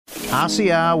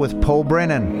RCR with Paul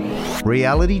Brennan,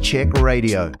 Reality Check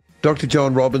Radio. Dr.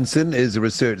 John Robinson is a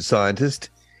research scientist.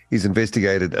 He's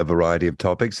investigated a variety of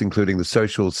topics, including the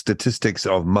social statistics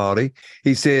of Maori.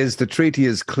 He says the treaty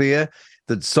is clear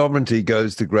that sovereignty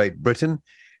goes to Great Britain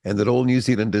and that all New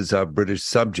Zealanders are British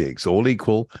subjects, all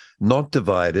equal, not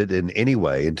divided in any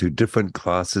way into different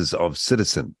classes of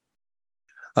citizen.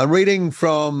 I'm reading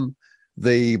from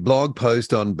the blog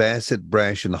post on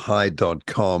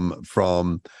bassettbrashandhyde.com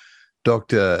from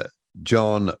Dr.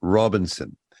 John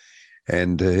Robinson.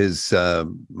 And his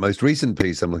most recent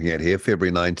piece I'm looking at here,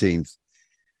 February 19th,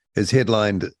 is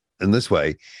headlined in this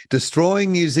way: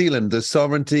 Destroying New Zealand, the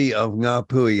Sovereignty of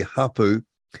Ngāpuhi Hapu.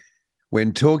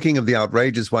 When talking of the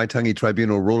outrageous Waitangi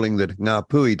Tribunal ruling that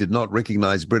Ngāpuhi did not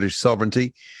recognise British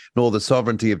sovereignty, nor the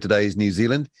sovereignty of today's New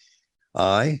Zealand,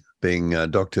 I, being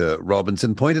Dr.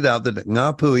 Robinson, pointed out that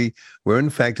Ngāpuhi were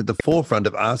in fact at the forefront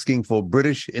of asking for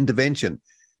British intervention.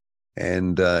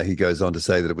 And he goes on to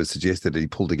say that it was suggested that he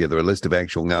pulled together a list of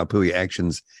actual Ngāpuhi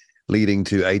actions leading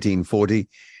to 1840,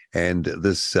 and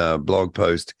this blog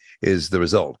post is the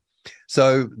result.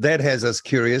 So that has us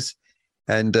curious,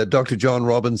 and Dr. John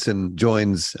Robinson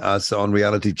joins us on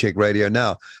Reality Check Radio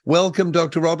now. Welcome,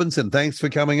 Dr. Robinson. Thanks for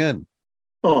coming in.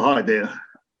 Oh, hi there.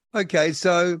 Okay,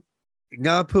 so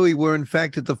Ngāpuhi were in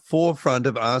fact at the forefront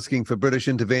of asking for British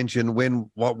intervention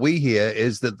when what we hear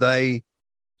is that they,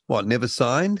 never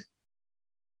signed?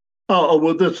 Oh,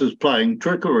 well, this is playing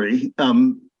trickery.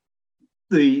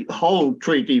 The whole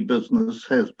treaty business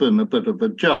has been a bit of a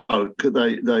joke.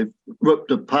 They've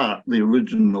ripped apart the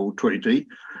original treaty.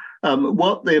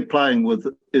 What they're playing with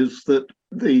is that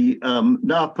the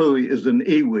Ngāpuhi is an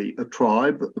iwi, a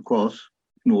tribe across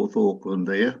North Auckland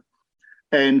there,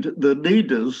 and the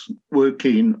leaders were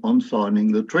keen on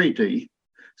signing the treaty,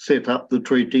 set up the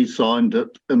treaty, signed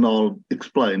it, and I'll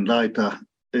explain later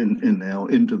in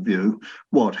our interview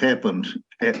what happened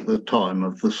at the time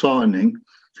of the signing.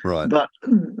 Right. But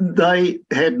they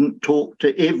hadn't talked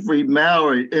to every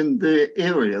Maori in their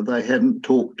area. They hadn't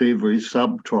talked to every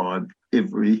sub-tribe,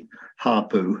 every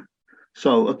hapu.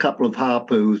 So a couple of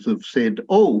hapus have said,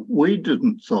 oh, we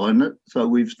didn't sign it, so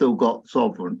we've still got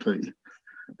sovereignty.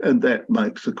 And that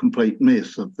makes a complete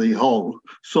mess of the whole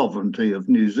sovereignty of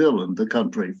New Zealand. The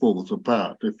country falls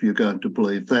apart if you're going to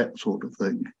believe that sort of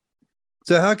thing.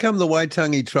 So how come the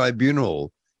Waitangi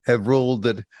Tribunal have ruled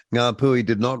that Ngāpuhi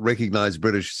did not recognise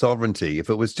British sovereignty if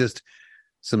it was just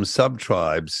some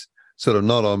sub-tribes sort of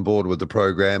not on board with the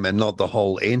program and not the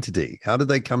whole entity? How did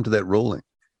they come to that ruling?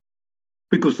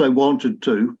 Because they wanted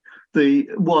to. The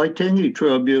Waitangi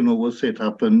Tribunal was set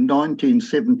up in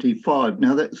 1975.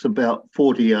 Now, that's about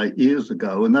 48 years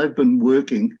ago, and they've been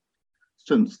working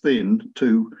since then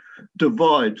to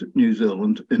divide New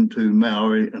Zealand into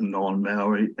Maori and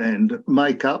non-Maori and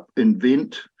make up,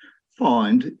 invent,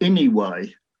 find any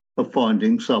way of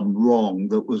finding some wrong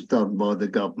that was done by the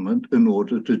government in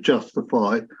order to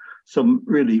justify some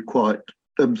really quite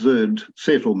absurd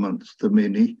settlements to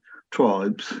many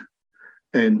tribes.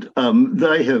 And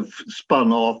they have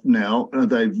spun off now, and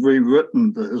they've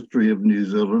rewritten the history of New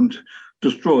Zealand,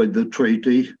 destroyed the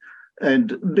treaty,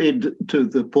 and led to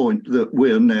the point that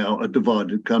we're now a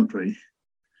divided country.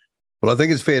 Well, I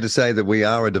think it's fair to say that we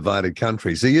are a divided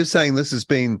country. So you're saying this has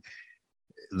been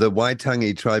the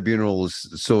Waitangi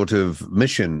Tribunal's sort of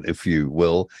mission, if you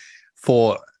will,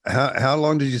 for how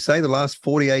long did you say? The last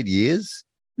 48 years?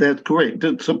 That's correct.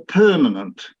 It's a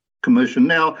permanent commission.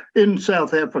 Now, in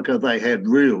South Africa, they had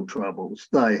real troubles.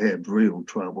 With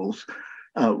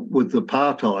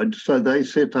apartheid. So they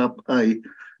set up a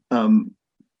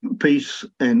Peace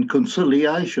and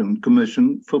Conciliation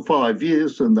Commission for 5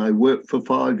 years, and they worked for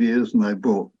 5 years, and they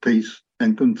brought peace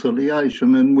and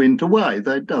conciliation and went away.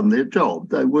 They'd done their job.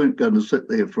 They weren't going to sit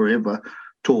there forever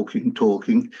talking,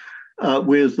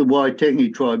 whereas the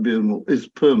Waitangi Tribunal is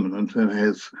permanent and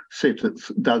has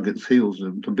dug its heels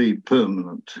in to be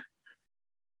permanent.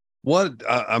 What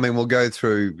I mean, we'll go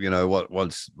through,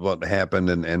 what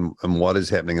happened and what is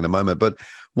happening in a moment. But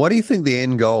what do you think the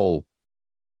end goal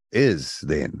is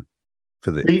then?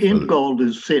 The end goal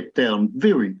is set down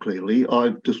very clearly.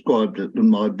 I've described it in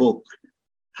my book,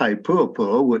 Hei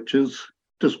Puapua, which is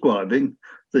describing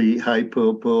the Hei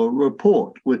Puapua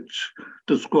report, which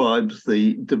describes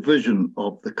the division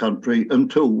of the country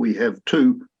until we have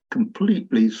two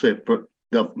completely separate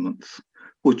governments,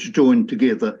 which join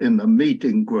together in a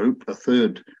meeting group, a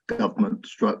third government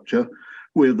structure,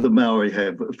 where the Maori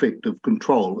have effective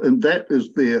control. And that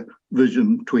is their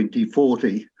Vision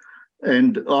 2040.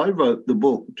 And I wrote the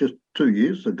book just 2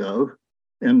 years ago,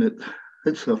 and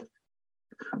it's a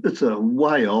it's a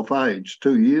way off age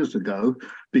 2 years ago,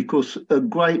 because a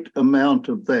great amount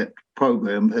of that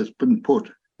program has been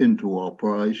put into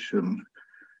operation.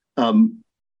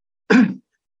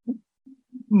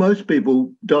 Most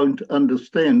people don't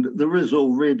understand there is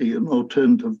already an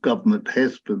alternative government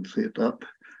has been set up.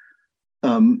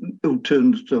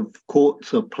 Alternative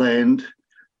courts are planned,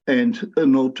 and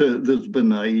there's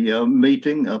been a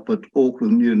meeting up at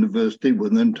Auckland University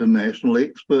with international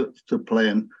experts to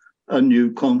plan a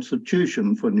new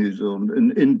constitution for New Zealand,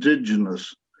 an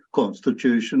Indigenous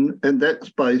constitution, and that's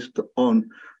based on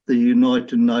the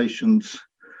United Nations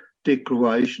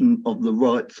Declaration of the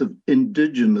Rights of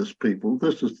Indigenous People.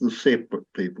 This is the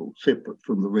separate people, separate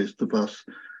from the rest of us,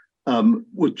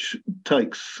 which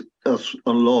takes us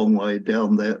a long way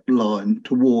down that line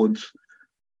towards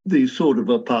the sort of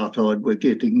apartheid we're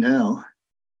getting now.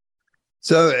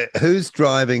 So who's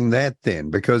driving that then?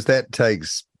 Because that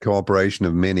takes cooperation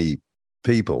of many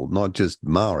people, not just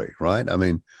Maori, right? I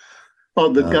mean...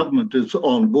 Oh, the government is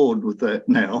on board with that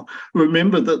now.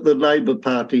 Remember that the Labour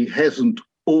Party hasn't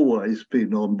always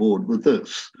been on board with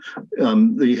this.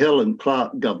 The Helen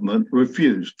Clark government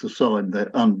refused to sign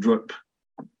that UNDRIP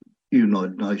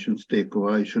United Nations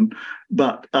Declaration,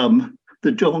 but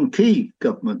the John Key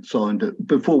government signed it.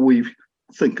 Before we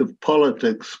think of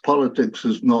politics, politics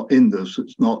is not in this.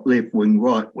 It's not left-wing,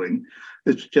 right-wing.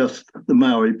 It's just the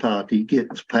Maori Party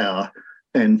gets power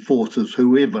and forces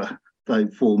whoever they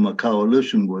form a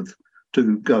coalition with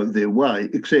to go their way,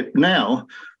 except now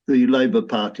the Labour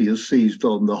Party has seized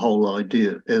on the whole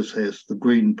idea, as has the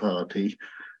Green Party.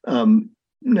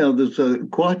 Now there's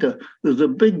a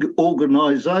big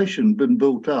organisation been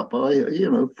built up.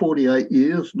 48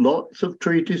 years, lots of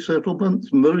treaty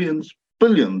settlements, millions,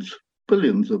 billions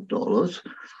of dollars,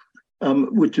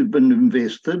 which have been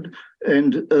invested,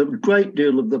 and a great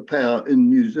deal of the power in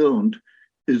New Zealand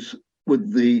is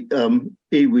with the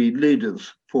iwi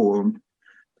Leaders Forum.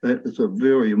 That is a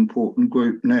very important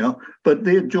group now, but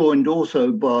they're joined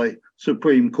also by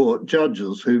Supreme Court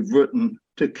judges who've written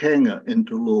tikanga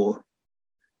into law.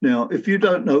 Now, if you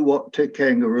don't know what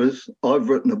tikanga is, I've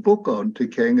written a book on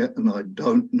tikanga and I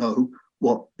don't know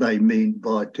what they mean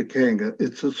by tikanga.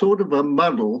 It's a sort of a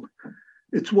muddle.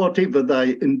 It's whatever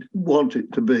they want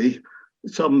it to be,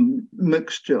 some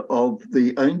mixture of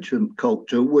the ancient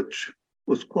culture, which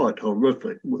was quite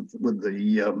horrific with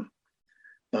the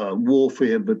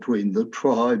warfare between the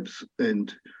tribes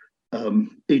and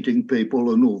eating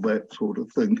people and all that sort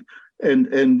of thing. And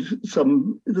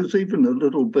there's even a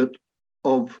little bit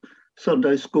of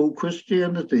Sunday school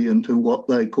Christianity into what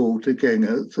they call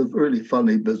tikanga. It's a really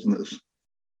funny business.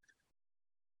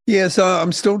 Yeah, so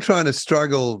I'm still trying to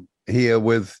struggle here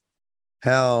with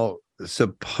how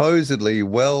supposedly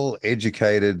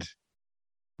well-educated,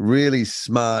 really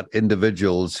smart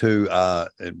individuals who are,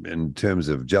 in terms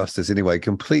of justice anyway,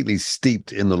 completely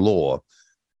steeped in the law,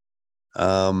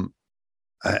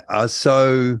 are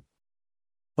so,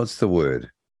 what's the word,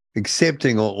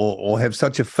 accepting or have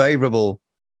such a favourable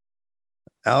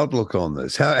outlook on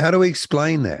this. How do we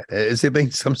explain that? Has there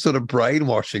been some sort of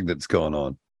brainwashing that's gone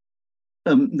on?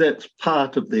 That's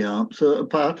part of the answer.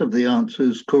 Part of the answer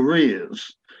is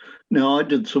careers. Now, I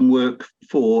did some work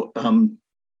for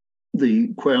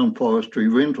the Crown Forestry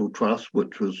Rental Trust,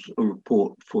 which was a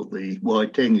report for the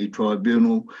Waitangi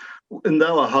Tribunal, and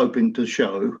they were hoping to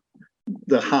show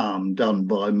the harm done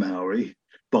by Maori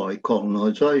by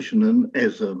colonisation. And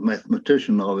as a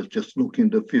mathematician, I was just looking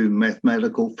at a few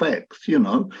mathematical facts.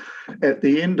 At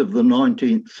the end of the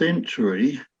 19th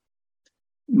century,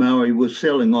 Maori was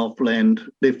selling off land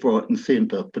left, right and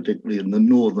centre, particularly in the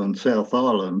northern South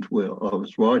Island, where I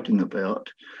was writing about.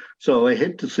 So I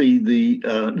had to see the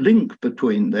link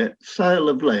between that sale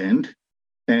of land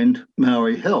and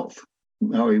Maori health,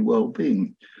 Maori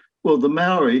well-being. Well, the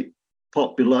Maori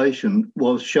population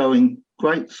was showing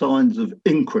great signs of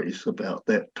increase about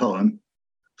that time.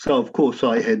 So, of course,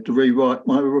 I had to rewrite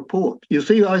my report. You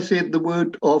see, I said the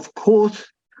word, of course.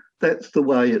 That's the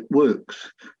way it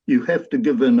works. You have to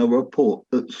give in a report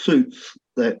that suits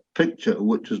that picture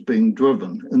which is being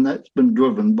driven, and that's been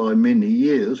driven by many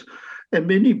years. And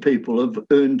many people have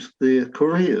earned their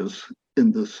careers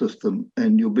in the system,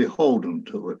 and you're beholden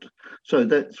to it. So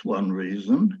that's one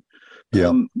reason.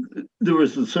 Yeah. There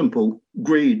is a simple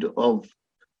greed of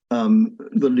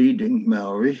the leading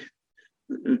Maori,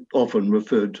 often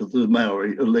referred to the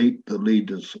Maori elite, the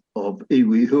leaders of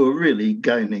iwi, who are really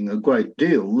gaining a great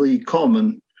deal. The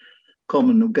common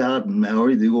garden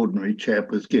Maori, the ordinary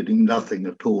chap, is getting nothing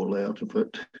at all out of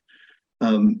it.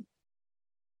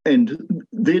 And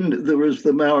then there is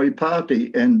the Maori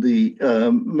Party and the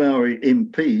Maori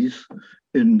MPs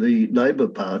in the Labour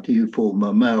Party who form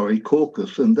a Maori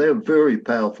caucus, and they're very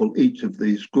powerful, each of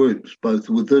these groups, both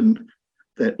within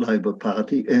that Labour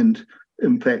Party and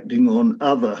impacting on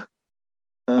other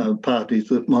parties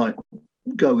that might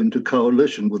go into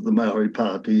coalition with the Maori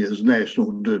Party, as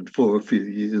National did for a few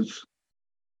years.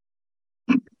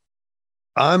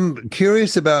 I'm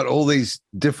curious about all these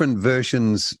different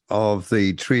versions of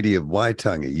the Treaty of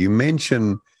Waitangi. You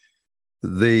mention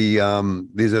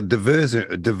there's a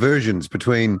diversions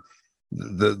between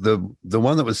the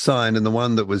one that was signed and the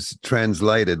one that was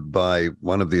translated by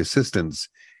one of the assistants,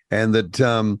 and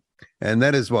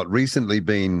that is what recently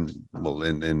been, well,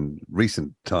 in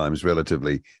recent times,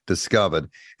 relatively discovered,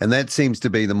 and that seems to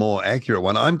be the more accurate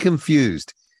one. I'm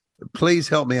confused. Please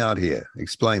help me out here.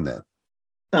 Explain that.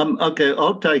 Okay,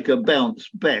 I'll take a bounce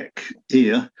back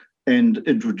here and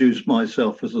introduce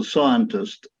myself as a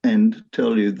scientist and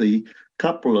tell you the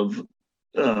couple of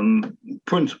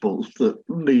principles that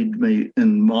lead me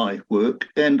in my work.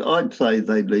 And I'd say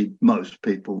they lead most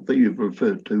people that you've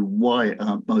referred to. Why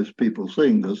aren't most people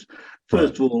seeing this?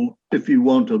 First of all, if you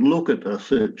want to look at a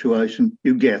situation,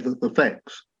 you gather the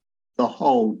facts, the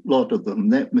whole lot of them.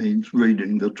 That means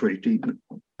reading the treaty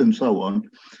and so on.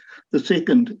 The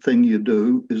second thing you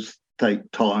do is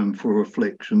take time for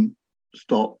reflection,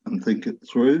 stop and think it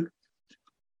through.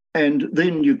 And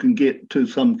then you can get to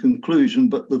some conclusion.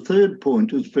 But the third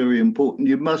point is very important.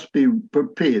 You must be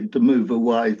prepared to move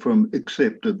away from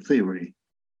accepted theory.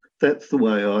 That's the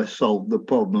way I solved the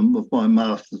problem of my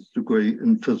master's degree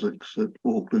in physics at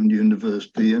Auckland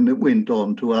University. And it went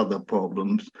on to other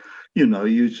problems. You know,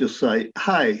 you just say,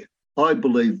 hey, I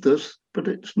believe this, but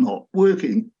it's not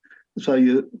working. So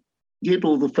you get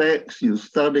all the facts, you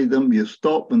study them, you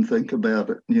stop and think about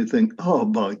it, and you think, oh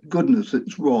my goodness,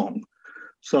 it's wrong.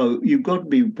 So you've got to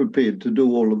be prepared to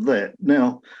do all of that.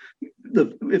 Now,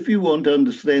 if you want to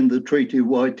understand the Treaty of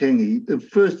Waitangi, you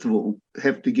first of all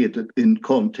have to get it in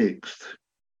context,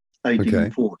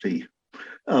 1840.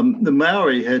 Okay. The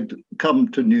Maori had come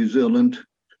to New Zealand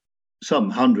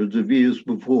some hundreds of years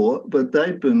before, but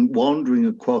they'd been wandering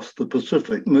across the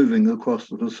Pacific, moving across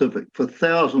the Pacific for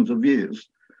thousands of years.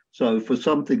 So for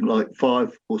something like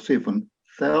 5,000 or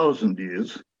 7,000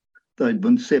 years, they'd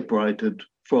been separated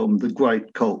from the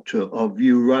great culture of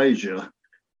Eurasia,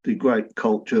 the great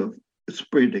culture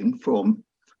spreading from,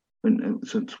 and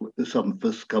since some of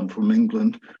us come from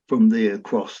England, from there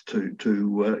across to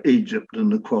Egypt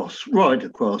and right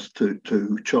across to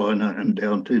China and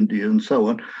down to India and so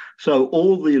on. So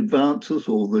all the advances,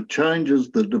 all the changes,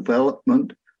 the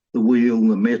development, the wheel,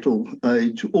 the metal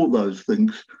age, all those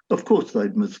things, of course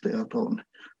they'd missed out on.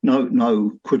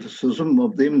 No criticism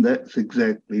of them. That's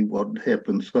exactly what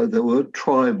happened. So they were a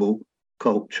tribal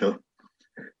culture.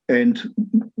 And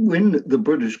when the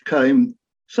British came,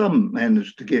 some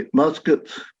managed to get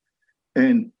muskets,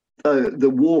 and the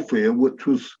warfare, which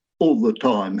was all the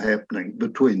time happening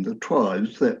between the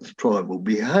tribes, that's tribal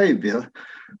behaviour,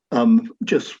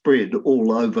 just spread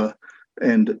all over.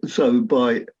 And so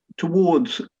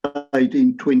towards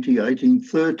 1820,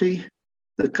 1830,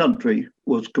 the country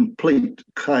was complete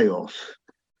chaos.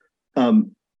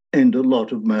 And a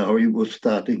lot of Maori were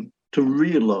starting to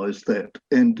realise that.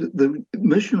 And the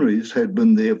missionaries had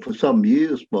been there for some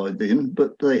years by then,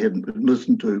 but they hadn't been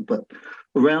listened to. But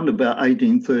around about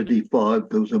 1835,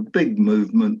 there was a big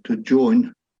movement to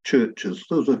join churches.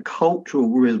 There was a cultural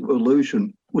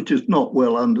revolution, which is not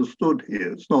well understood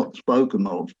here. It's not spoken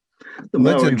of.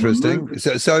 That's interesting.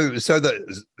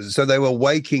 So they were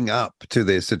waking up to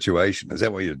their situation. Is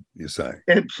that what you're saying?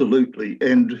 Absolutely.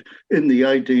 And in the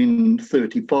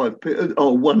 1835,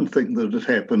 one thing that had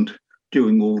happened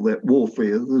during all that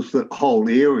warfare is that whole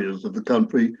areas of the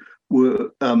country were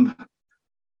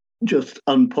just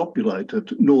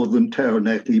unpopulated. Northern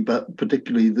Taranaki, but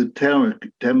particularly the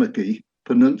Tamaki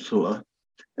Peninsula,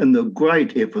 and the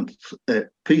great efforts at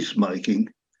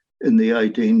peacemaking in the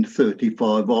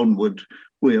 1835 onward,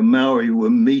 where Maori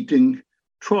were meeting,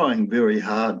 trying very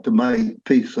hard to make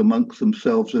peace amongst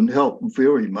themselves and helped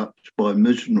very much by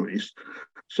missionaries.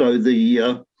 So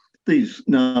these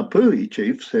Ngāpuhi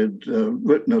chiefs had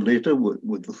written a letter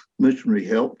with missionary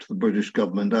help to the British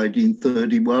government.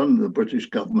 1831, the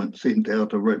British government sent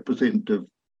out a representative,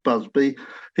 Busby.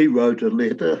 He wrote a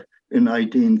letter in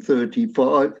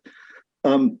 1835.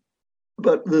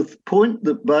 But the point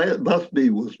that Busby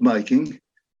was making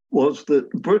was that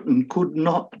Britain could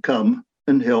not come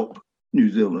and help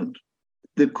New Zealand.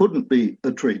 There couldn't be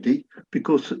a treaty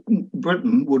because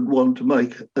Britain would want to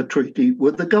make a treaty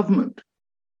with the government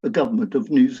of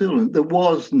New Zealand. There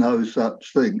was no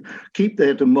such thing. Keep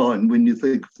that in mind when you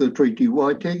think of the Treaty of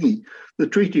Waitangi. The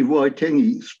Treaty of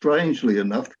Waitangi, strangely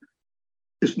enough,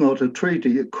 is not a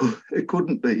treaty. It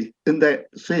couldn't be in that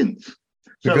sense.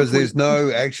 Because there's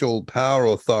no actual power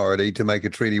authority to make a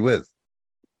treaty with.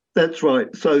 That's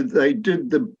right. So they did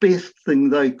the best thing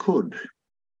they could.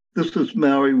 This is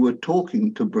Maori were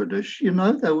talking to British, they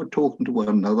were talking to one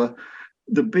another.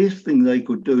 The best thing they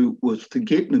could do was to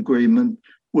get an agreement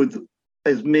with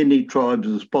as many tribes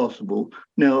as possible.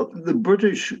 Now, the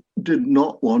British did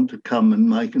not want to come and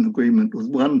make an agreement with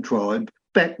one tribe,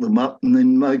 back them up, and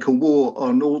then make a war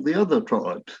on all the other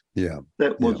tribes. Yeah.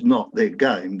 That was not their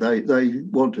game. They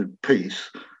wanted peace,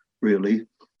 really.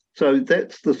 So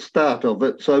that's the start of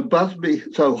it. So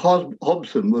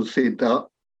Hobson was sent up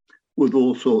with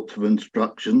all sorts of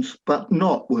instructions, but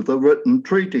not with a written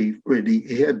treaty, really.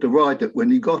 He had to write it when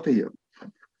he got here.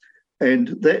 And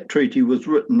that treaty was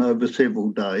written over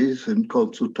several days in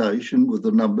consultation with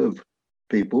a number of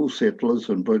people, settlers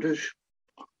and British.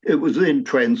 It was then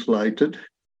translated.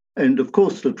 And of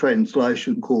course, the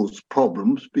translation caused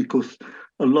problems because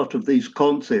a lot of these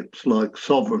concepts like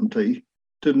sovereignty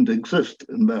didn't exist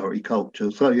in Maori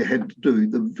culture. So you had to do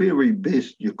the very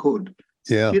best you could.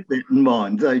 Yeah. Get that in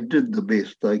mind. They did the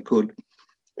best they could.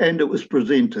 And it was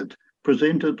presented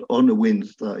on a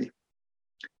Wednesday.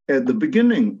 At the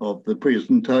beginning of the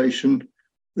presentation,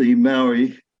 the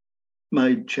Maori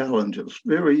made challenges,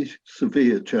 very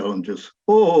severe challenges.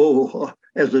 Oh,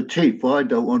 as a chief, I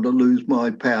don't want to lose my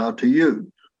power to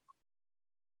you.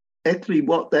 Actually,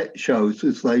 what that shows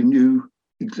is they knew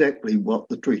exactly what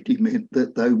the treaty meant,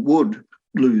 that they would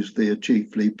lose their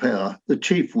chiefly power. The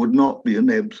chief would not be an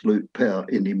absolute power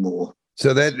anymore.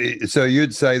 So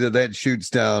you'd say that shoots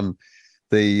down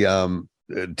the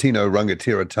Tino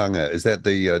Rangatiratanga. Is that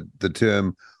the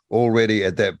term already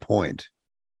at that point?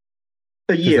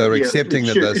 Yeah, they're accepting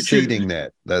that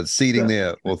they're ceding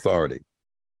their authority.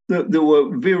 There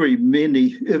were very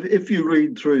many. If you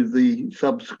read through the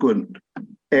subsequent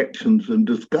actions and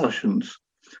discussions,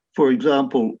 for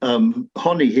example,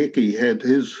 Honi Heki had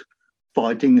his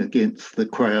fighting against the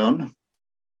Crown,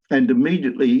 and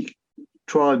immediately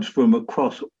tribes from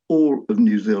across all of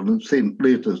New Zealand sent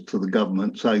letters to the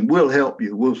government saying, we'll help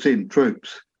you, we'll send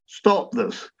troops. Stop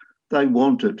this. They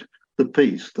wanted the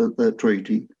peace that the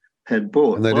treaty had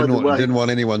brought. And they didn't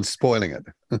want anyone spoiling it.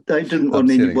 They didn't want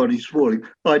anybody spoiling.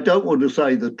 I don't want to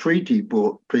say the treaty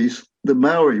brought peace. The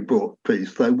Maori brought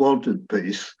peace. They wanted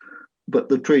peace, but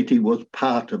the treaty was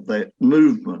part of that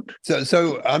movement.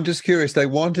 So I'm just curious. They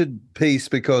wanted peace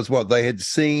because they had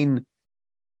seen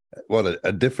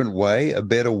a different way, a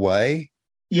better way.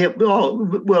 Yeah, well,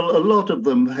 a lot of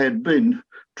them had been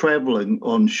travelling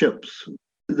on ships.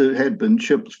 There had been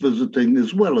ships visiting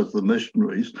as well as the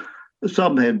missionaries.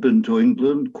 Some had been to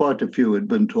England, quite a few had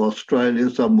been to Australia,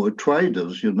 some were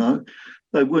traders,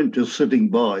 They weren't just sitting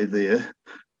by there.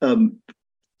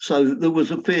 So there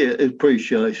was a fair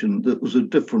appreciation that was a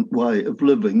different way of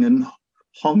living. And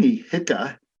Hongi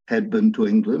Hika had been to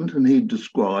England, and he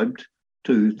described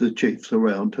to the chiefs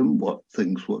around him what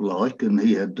things were like, and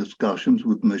he had discussions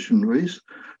with missionaries.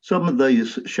 Some of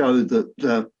these show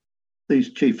that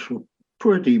these chiefs were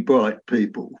pretty bright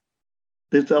people.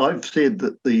 I've said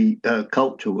that the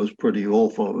culture was pretty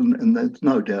awful, and there's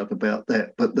no doubt about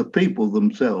that. But the people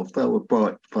themselves, they were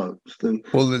bright folks.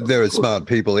 There are smart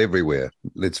people everywhere.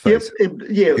 Let's face it.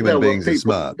 Yeah, human beings are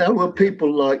smart. There were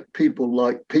people like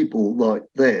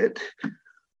that.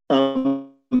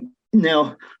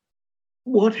 Now,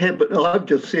 what happened? I've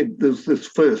just said there's this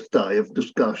first day of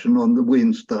discussion on the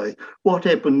Wednesday. What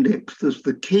happened next is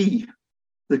the key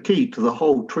to the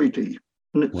whole treaty,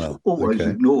 and it's always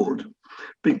ignored.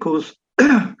 Because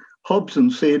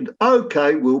Hobson said,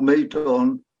 OK, we'll meet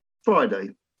on Friday.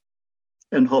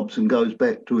 And Hobson goes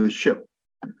back to his ship.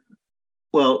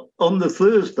 Well, on the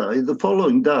Thursday, the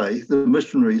following day, the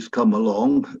missionaries come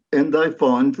along and they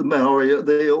find the Maori are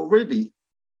there already.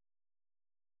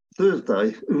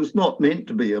 Thursday, it was not meant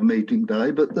to be a meeting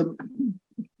day, but the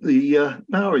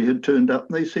Maori had turned up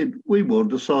and they said, we want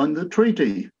to sign the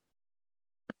treaty.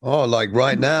 Oh, like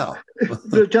right now.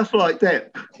 Just like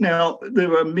that. Now,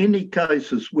 there are many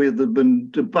cases where there have been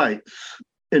debates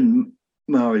in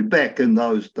Maori back in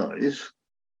those days,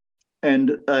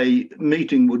 and a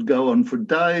meeting would go on for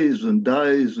days and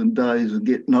days and days and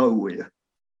get nowhere.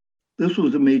 This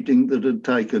was a meeting that had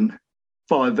taken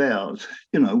 5 hours,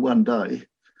 one day.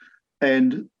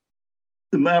 And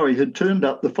the Maori had turned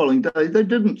up the following day. They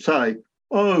didn't say,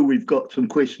 oh, we've got some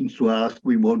questions to ask,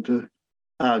 we want to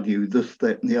argue this,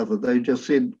 that, and the other. They just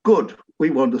said, good, we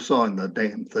want to sign the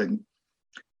damn thing.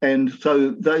 And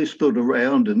so they stood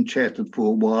around and chatted for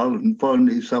a while, and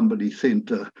finally somebody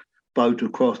sent a boat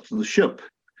across to the ship.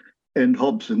 and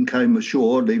Hobson came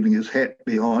ashore, leaving his hat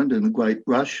behind in a great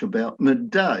rush about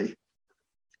midday.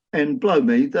 And blow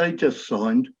me, they just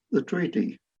signed the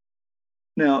treaty.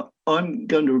 Now, I'm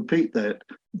going to repeat that.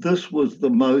 This was the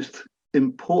most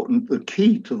important, the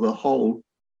key to the whole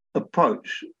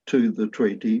approach to the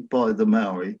treaty by the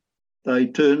Maori. They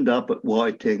turned up at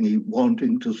Waitangi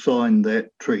wanting to sign that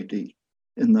treaty,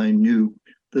 and they knew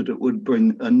that it would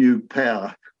bring a new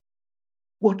power.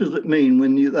 What does it mean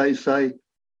when they say,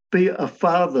 be a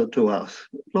father to us?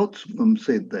 Lots of them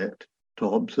said that to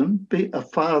Hobson, be a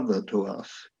father to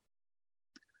us.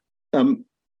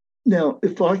 Now,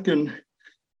 if I can,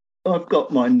 I've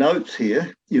got my notes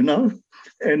here,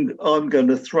 and I'm going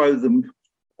to throw them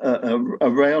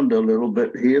around a little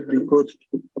bit here because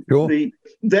Sure.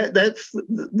 that's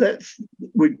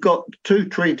we've got two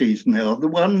treaties now. The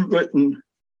one written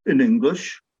in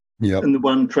English, Yep. and the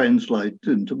one translated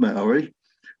into Maori.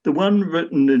 The one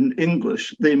written in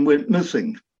English then went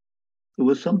missing. There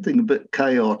was something a bit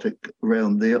chaotic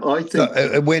around there. I think So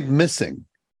it went missing.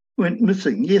 went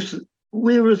missing. Yes,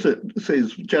 where is it?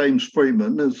 Says James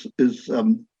Freeman is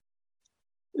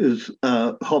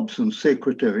Hobson's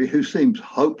secretary, who seems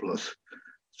hopeless.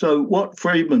 So what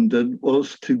Freeman did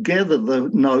was to gather the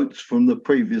notes from the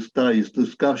previous day's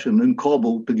discussion and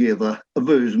cobble together a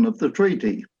version of the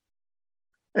treaty.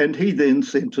 And he then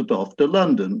sent it off to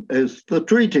London as the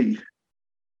treaty.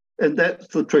 And that's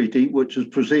the treaty which is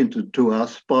presented to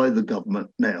us by the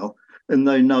government now. And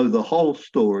they know the whole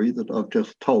story that I've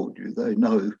just told you. They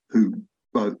know who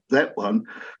wrote that one,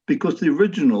 because the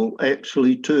original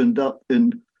actually turned up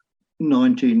in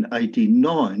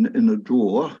 1989 in a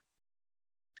drawer.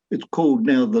 It's called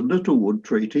now the Littlewood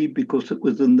Treaty because it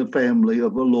was in the family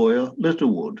of a lawyer,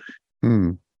 Littlewood.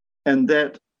 Mm. And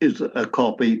that is a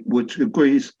copy which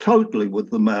agrees totally with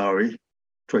the Maori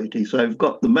Treaty. So you've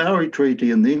got the Maori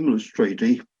Treaty and the English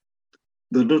Treaty,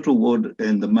 the Littlewood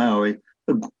and the Maori.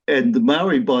 And the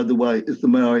Maori, by the way, is the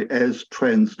Maori as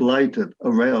translated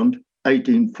around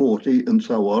 1840 and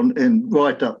so on, and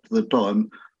right up to the time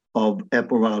of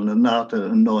Apirana Ngata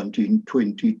in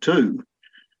 1922.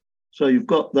 So you've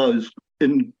got those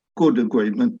in good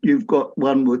agreement. You've got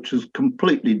one which is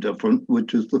completely different,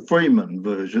 which is the Freeman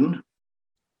version.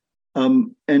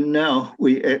 And now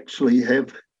we actually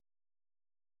have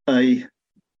a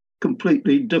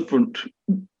completely different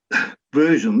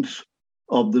versions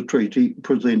of the treaty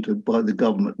presented by the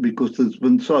government, because there's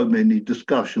been so many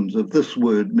discussions of this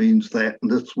word means that,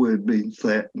 and this word means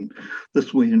that, and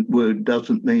this word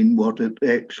doesn't mean what it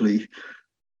actually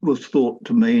was thought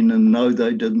to mean, and no,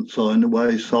 they didn't sign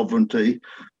away sovereignty.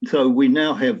 So we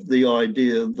now have the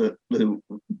idea that the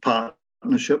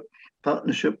partnership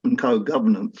and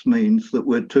co-governance means that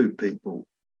we're two people.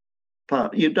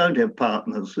 You don't have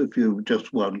partners if you're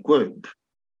just one group.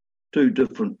 Two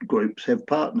different groups have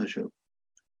partnership.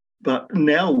 But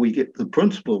now we get the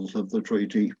principles of the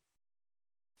treaty.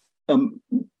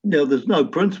 Now, there's no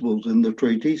principles in the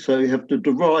treaty, so you have to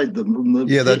derive them from the...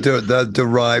 Yeah, they're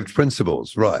derived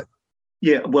principles, right.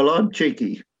 Yeah, well, I'm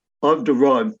cheeky. I've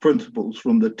derived principles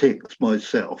from the text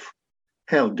myself.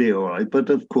 How dare I?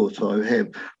 But of course I have.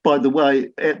 By the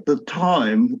way, at the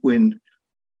time when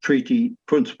treaty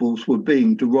principles were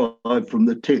being derived from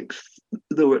the text,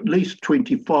 there were at least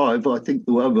 25, I think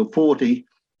there were over 40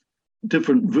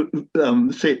 different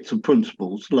sets of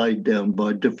principles laid down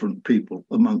by different people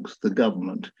amongst the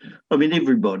government. I mean,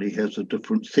 everybody has a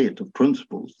different set of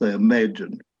principles, they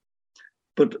imagine.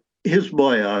 But here's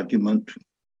my argument.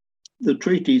 The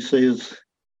treaty says,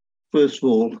 first of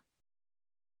all,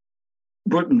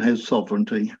 Britain has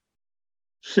sovereignty.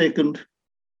 Second,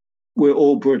 we're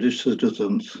all British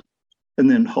citizens. And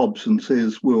then Hobson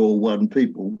says we're all one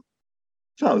people.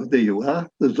 So there you are.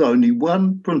 There's only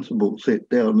one principle set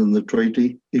down in the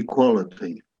treaty,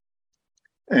 equality.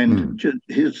 And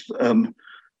here's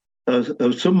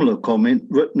a similar comment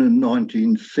written in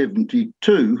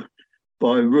 1972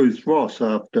 by Ruth Ross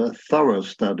after a thorough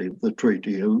study of the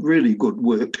treaty, a really good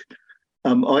work.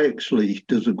 I actually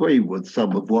disagree with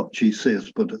some of what she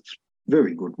says, but it's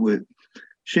very good work.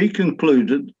 She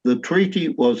concluded the treaty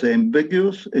was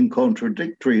ambiguous and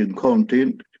contradictory in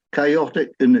content,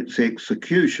 chaotic in its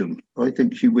execution. I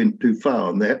think she went too far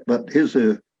on that, but here's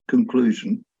her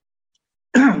conclusion.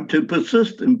 To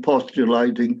persist in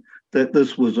postulating that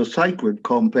this was a sacred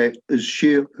compact is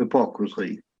sheer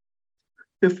hypocrisy.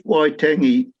 If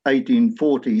Waitangi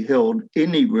 1840 held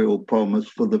any real promise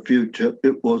for the future,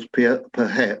 it was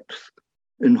perhaps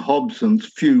in Hobson's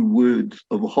few words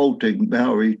of halting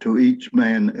Maori to each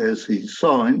man as he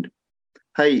signed,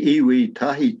 Hei iwi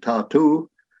tahi tātou,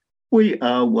 we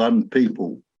are one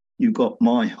people. You got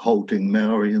my halting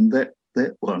Maori in that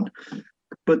that one.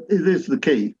 But it is the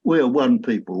key. We are one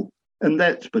people, and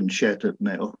that's been shattered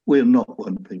now. We're not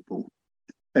one people.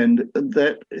 And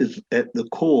that is at the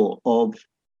core of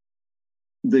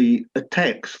the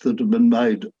attacks that have been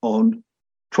made on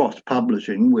Tross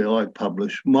Publishing, where I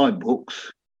publish my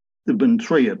books. There have been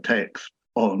 3 attacks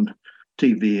on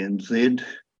TVNZ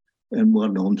and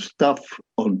one on Stuff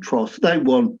on Tross. They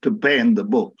want to ban the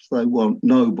books. They want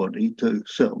nobody to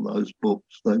sell those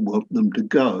books. They want them to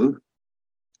go.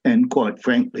 And quite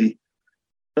frankly,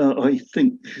 I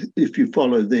think if you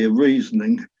follow their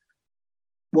reasoning,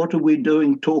 what are we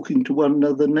doing talking to one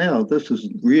another now? This is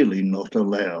really not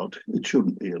allowed. It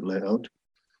shouldn't be allowed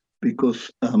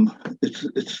because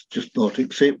it's just not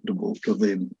acceptable to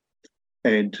them.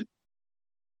 And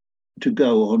to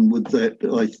go on with that,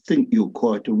 I think you're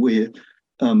quite aware,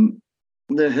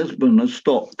 there has been a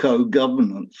stop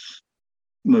co-governance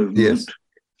movement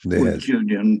with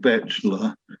Julian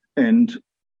Batchelor, and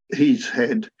he's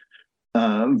had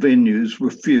venues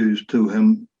refused to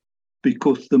him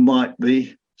because there might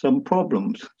be some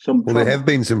problems. There have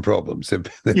been some problems. There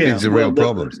have been some real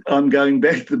problems. I'm going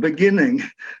back to the beginning.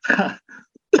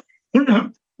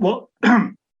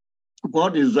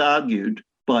 What is argued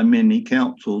by many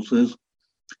councils is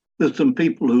there's some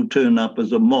people who turn up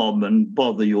as a mob and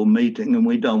bother your meeting, and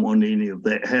we don't want any of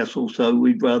that hassle, so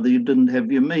we'd rather you didn't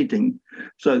have your meeting.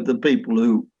 So the people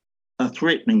who are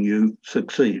threatening you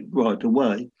succeed right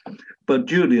away. But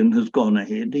Julian has gone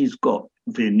ahead. He's got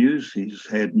venues. He's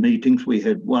had meetings. We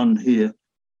had one here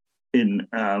in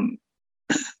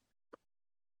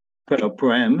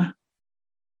Pram,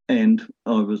 and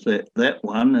I was at that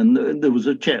one, and there was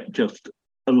a chap just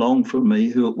along from me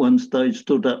who at one stage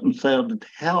stood up and started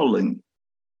howling.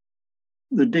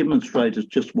 The demonstrators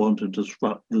just want to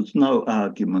disrupt. There's no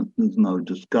argument, there's no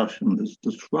discussion, there's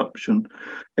disruption.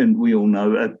 And we all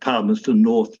know at Palmerston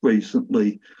North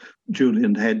recently,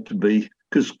 Julian had to be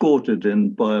escorted in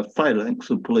by a phalanx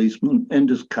of policemen, and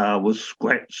his car was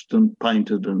scratched and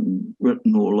painted and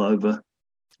written all over.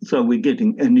 So we're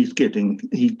getting, and he's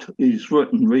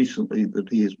written recently that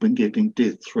he has been getting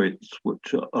death threats,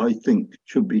 which I think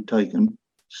should be taken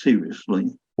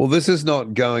seriously. Well, this is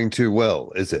not going too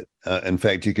well, is it? In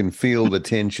fact, you can feel the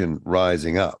tension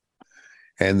rising up.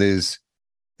 And it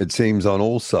seems on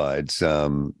all sides,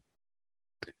 well,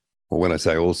 when I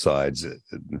say all sides, at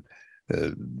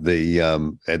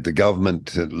the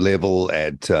government level,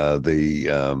 at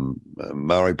the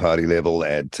Maori Party level,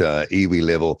 at iwi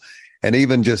level, and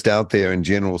even just out there in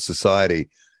general society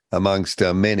amongst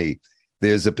many,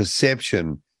 there's a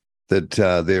perception that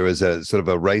there is a sort of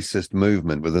a racist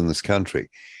movement within this country.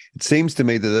 It seems to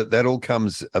me that all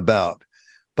comes about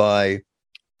by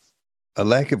a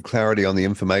lack of clarity on the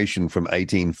information from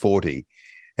 1840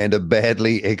 and a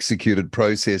badly executed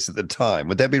process at the time.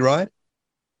 Would that be right?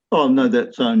 Oh, no,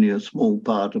 that's only a small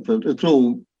part of it. It's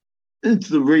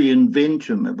the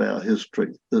reinvention of our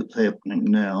history that's happening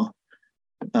now.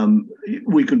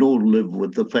 We could all live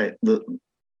with the fact that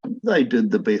they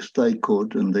did the best they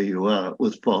could, and there you are, it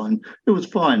was fine. It was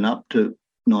fine up to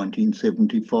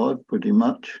 1975, pretty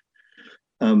much.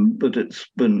 But this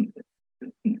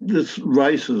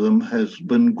racism has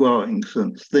been growing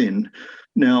since then.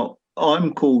 Now,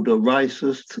 I'm called a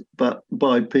racist, but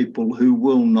by people who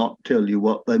will not tell you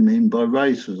what they mean by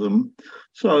racism.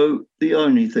 So the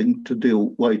only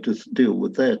way to deal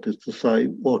with that is to say,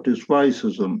 what is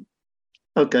racism?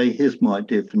 Okay, here's my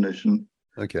definition.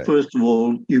 Okay. First of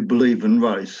all, you believe in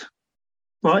race,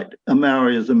 right? A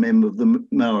Maori is a member of the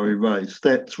Maori race.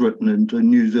 That's written into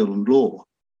New Zealand law.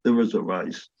 There is a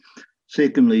race.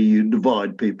 Secondly, you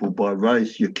divide people by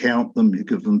race. You count them, you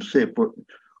give them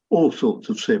all sorts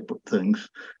of separate things.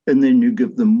 And then you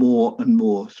give them more and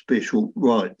more special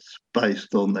rights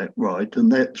based on that right. And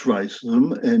that's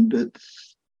racism, and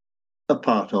it's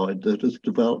apartheid that has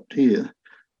developed here.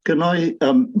 Can I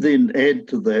then add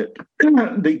to that,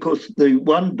 because the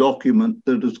one document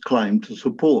that is claimed to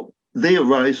support their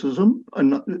racism,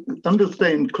 and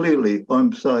understand clearly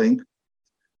I'm saying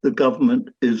the government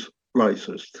is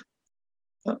racist.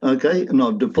 Okay, and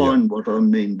I've defined what I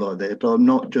mean by that. I'm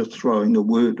not just throwing a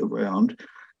word around.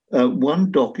 One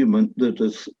document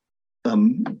that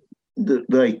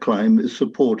they claim is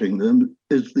supporting them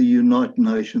is the United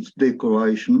Nations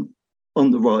Declaration on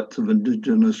the Rights of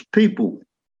Indigenous People.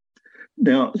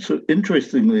 Now, so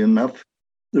interestingly enough,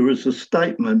 there is a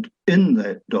statement in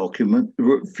that document that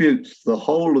refutes the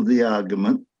whole of the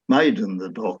argument made in the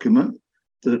document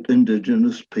that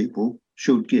Indigenous people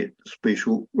should get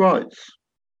special rights.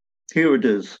 Here it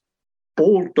is.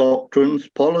 All doctrines,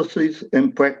 policies,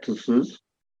 and practices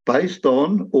based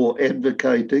on or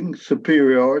advocating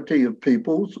superiority of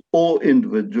peoples or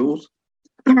individuals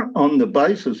on the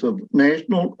basis of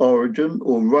national origin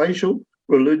or racial,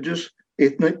 religious,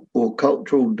 ethnic, or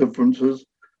cultural differences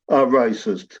are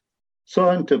racist,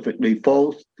 scientifically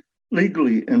false,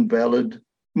 legally invalid,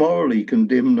 morally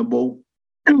condemnable,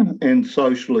 and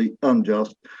socially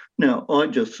unjust. Now, I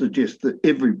just suggest that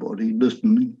everybody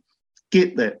listening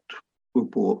get that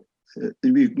report.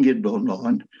 You can get it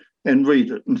online and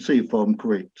read it and see if I'm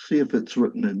correct, see if it's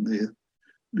written in there,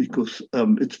 because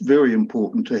it's very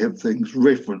important to have things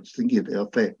referenced and get our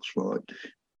facts right.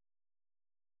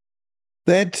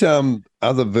 That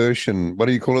other version, what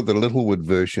do you call it? The Littlewood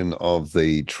version of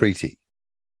the treaty.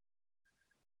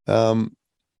 I'm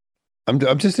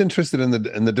just interested in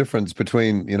the difference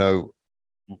between, you know,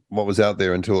 what was out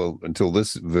there until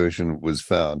this version was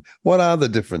found. What are the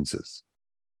differences?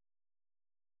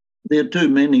 There are too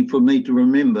many for me to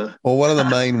remember. Or what are the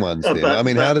main ones then? I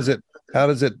mean, how does it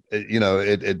you know,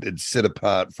 it's set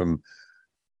apart from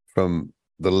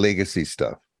the legacy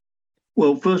stuff?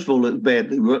 Well, first of all, it's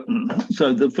badly written.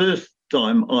 So the first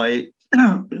time I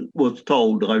was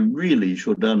told I really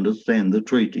should understand the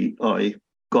treaty, I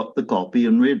got the copy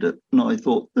and read it, and I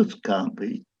thought, this can't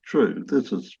be true.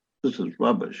 This is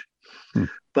rubbish.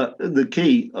 But the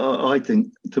key, I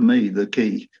think, to me, the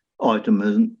key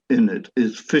item in it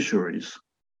is fisheries.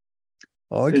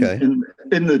 Okay.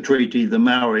 In the treaty, the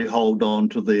Maori hold on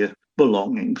to their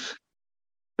belongings,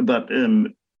 but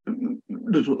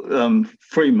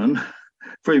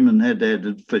Freeman had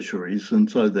added fisheries, and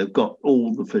so they've got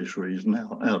all the fisheries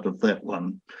now out of that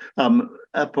one. Aparana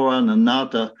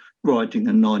Ngata, writing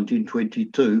in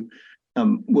 1922,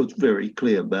 was very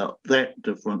clear about that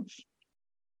difference.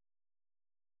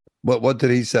 What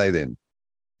did he say then?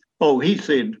 Oh, he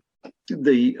said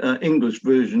the English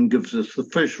version gives us the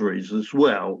fisheries as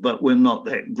well, but we're not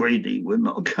that greedy. We're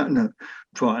not going to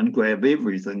try and grab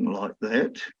everything like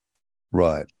that.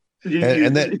 Right.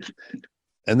 And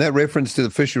that reference to the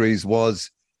fisheries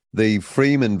was the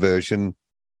Freeman version,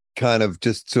 kind of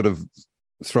just sort of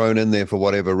thrown in there for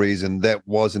whatever reason. That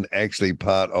wasn't actually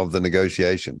part of the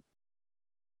negotiation.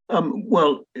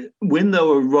 Well, when they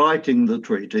were writing the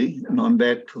treaty, and I'm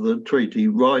back to the treaty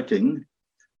writing,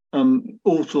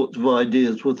 all sorts of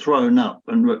ideas were thrown up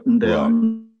and written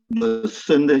down. Right.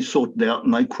 And they sorted out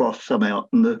and they crossed some out,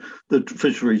 and the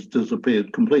fisheries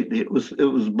disappeared completely. It was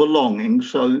belonging.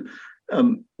 So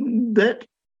that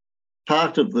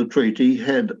part of the treaty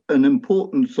had an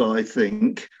importance, I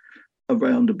think,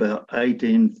 around about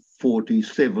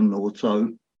 1847 or so,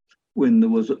 when there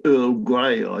was Earl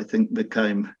Grey, I think,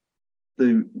 became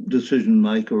the decision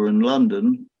maker in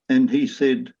London, and he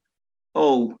said,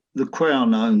 oh, the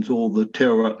Crown owns all the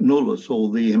terra nullius,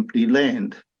 all the empty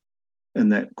land.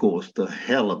 And that caused a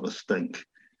hell of a stink.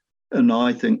 And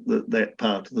I think that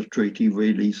part of the treaty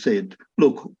really said,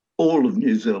 look, all of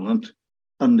New Zealand,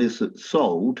 unless it's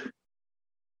sold,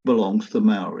 belongs to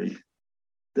Maori.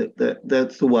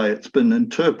 That's the way it's been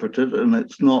interpreted, and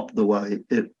it's not the way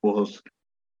it was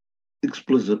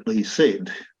explicitly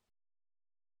said.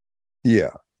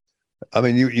 Yeah. I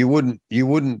mean, you wouldn't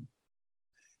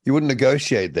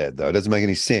negotiate that, though. It doesn't make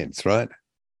any sense, right?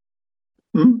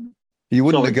 You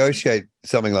wouldn't negotiate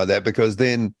something like that, because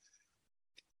then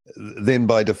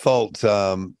by default,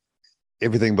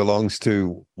 everything belongs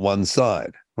to one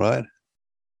side, right?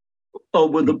 Oh,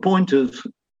 well, the point is,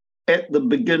 at the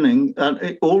beginning,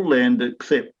 all land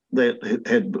except that it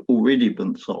had already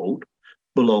been sold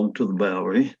belonged to the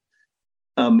Maori.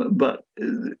 But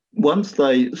once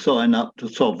they sign up to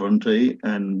sovereignty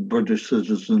and British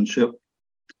citizenship,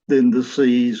 then the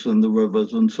seas and the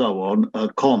rivers and so on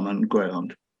are common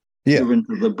ground. Yeah. You're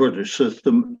into the British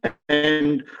system.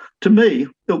 And to me,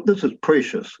 look, this is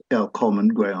precious, our common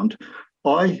ground.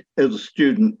 I, as a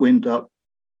student, went up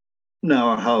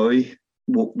Ngauahoe,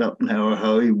 walked up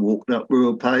Ngauahoe, walked up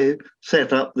Ruapehu,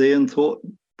 sat up there and thought,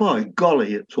 by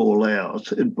golly, it's all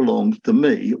ours. It belongs to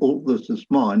me. All this is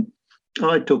mine.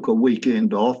 I took a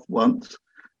weekend off once,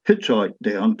 hitchhiked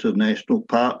down to National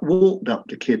Park, walked up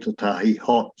to Ketatahi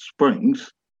Hot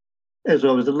Springs, as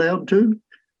I was allowed to,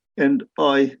 and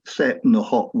I sat in the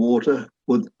hot water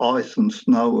with ice and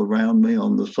snow around me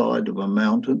on the side of a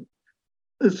mountain.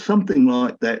 It's something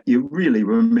like that you really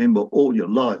remember all your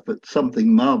life. It's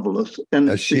something marvellous. And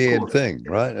a shared thing,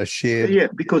 right? A shared... Yeah,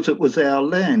 because it was our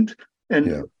land.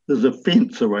 And there's a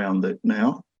fence around it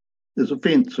now. There's a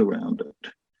fence around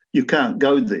it. You can't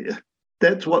go there.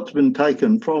 That's what's been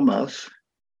taken from us.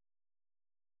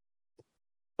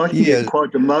 I can get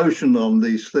quite emotional on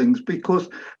these things because,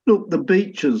 look, the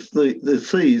beaches, the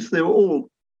seas, they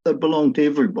belong to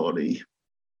everybody.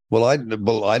 Well, I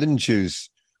didn't choose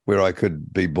where I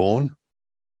could be born.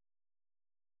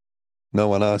 No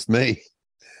one asked me.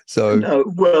 So, No,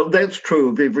 well, that's true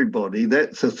of everybody.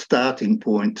 That's a starting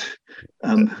point.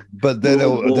 but We're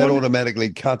all that born.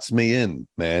 automatically cuts me in,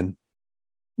 man.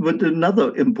 But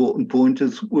another important point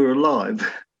is we're alive.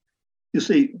 You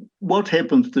see, what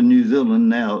happens to New Zealand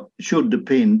now should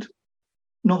depend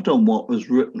not on what was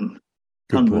written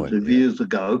Good hundreds point. of years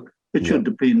ago. It Yeah. should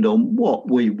depend on what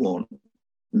we want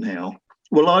now.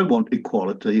 Well, I want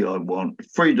equality. I want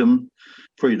freedom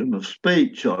of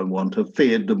speech. I want a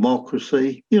fair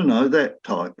democracy, that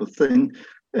type of thing.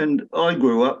 And I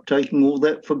grew up taking all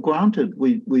that for granted.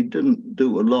 We didn't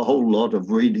do a whole lot of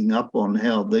reading up on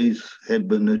how these had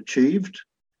been achieved.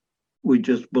 We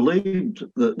just believed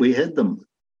that we had them.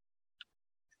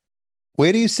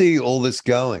 Where do you see all this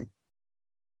going?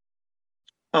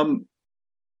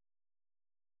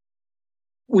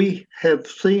 We have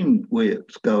seen where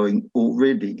it's going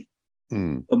already.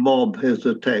 Mm. A mob has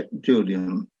attacked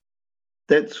Julian.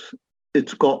 It's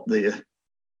got there.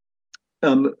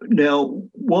 Now,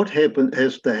 what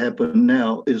has to happen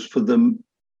now is for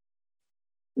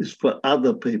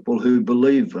other people who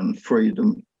believe in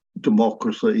freedom,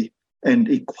 democracy, and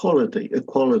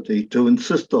equality to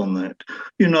insist on that.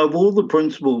 Of all the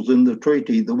principles in the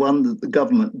treaty, the one that the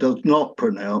government does not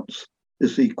pronounce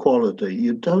is equality.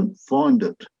 You don't find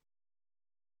it.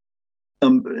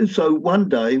 So one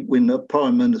day when the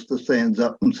Prime Minister stands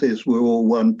up and says we're all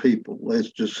one people,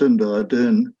 as Jacinda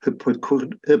Ardern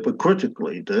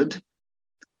hypocritically did,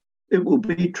 it will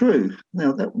be true.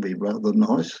 Now, that would be rather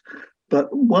nice.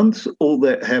 But once all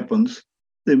that happens,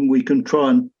 then we can try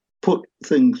and put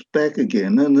things back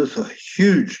again. And there's a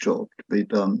huge job to be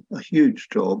done, a huge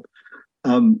job.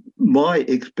 My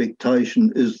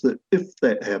expectation is that if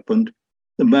that happened,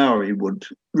 the Maori would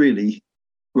really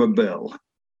rebel.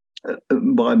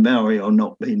 By Maori, I'll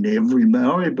not mean every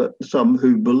Maori, but some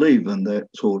who believe in that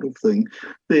sort of thing.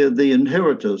 They're the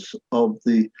inheritors of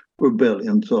the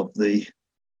rebellions of the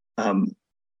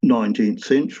 19th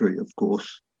century, of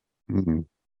course. Mm-hmm.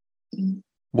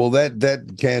 Well,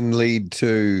 that can lead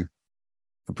to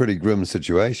a pretty grim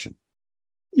situation.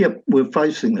 Yep, we're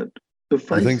facing it. You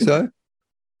think so?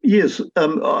 Yes.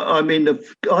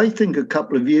 I think a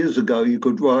couple of years ago you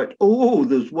could write,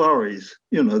 there's worries.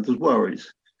 There's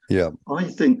worries. Yeah. I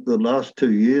think the last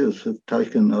 2 years have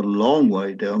taken a long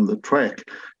way down the track.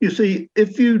 You see,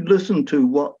 if you listen to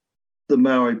what the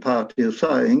Maori Party are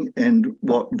saying and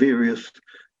what various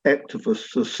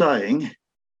activists are saying,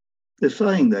 they're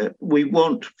saying that we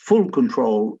want full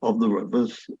control of the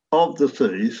rivers, of the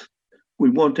seas. We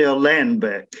want our land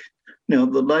back. Now,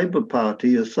 the Labour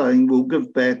Party is saying we'll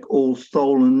give back all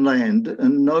stolen land,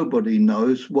 and nobody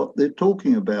knows what they're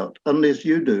talking about, unless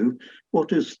you do.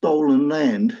 What is stolen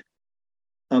land?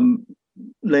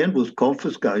 Land was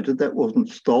confiscated. That wasn't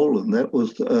stolen. That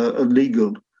was a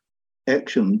legal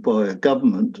action by a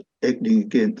government acting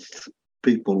against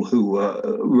people who were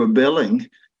rebelling.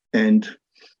 And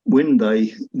when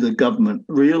the government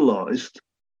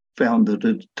found that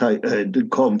it had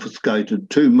confiscated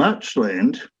too much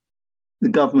land, the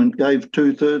government gave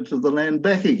 2/3 of the land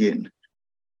back again,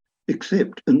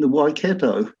 except in the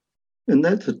Waikato. And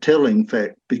that's a telling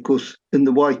fact, because in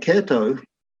the Waikato,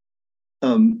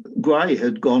 Grey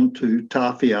had gone to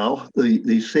Tawhiao,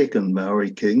 the second Maori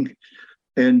king,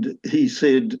 and he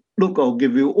said, look, I'll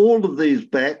give you all of these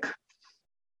back,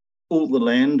 all the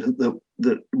land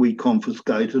that we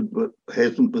confiscated but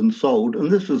hasn't been sold. And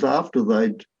this is after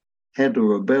they'd had a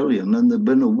rebellion and there'd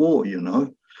been a war,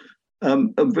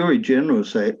 a very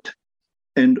generous act.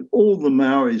 And all the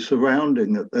Maori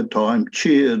surrounding at the time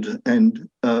cheered, and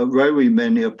Rewi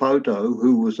Maniapoto,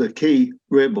 who was a key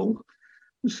rebel,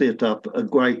 set up a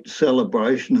great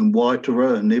celebration in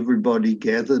Waitara, and everybody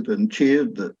gathered and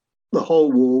cheered that the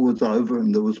whole war was over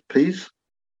and there was peace.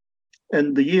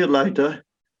 And the year later,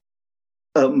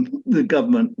 the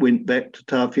government went back to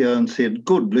Tawhiao and said,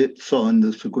 good, let's sign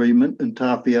this agreement. And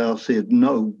Tawhiao said,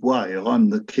 no way, I'm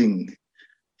the king.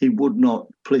 He would not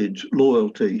pledge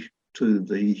loyalty to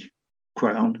the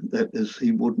Crown. That is,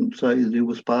 he wouldn't say that he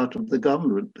was part of the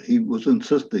government. He was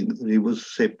insisting that he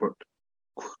was separate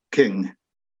king.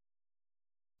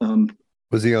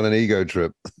 Was he on an ego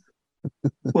trip?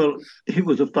 Well, he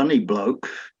was a funny bloke.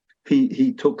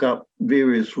 He took up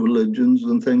various religions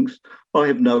and things. I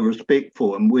have no respect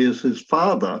for him. Whereas his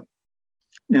father,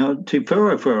 now Te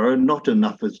Whewhawhara, not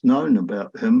enough is known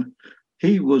about him.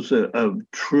 He was a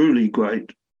truly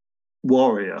great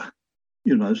warrior.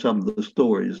 Some of the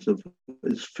stories of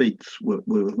his feats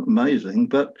were amazing,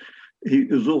 but he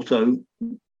was also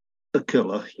a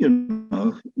killer.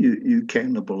 You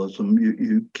cannibalism,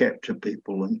 you capture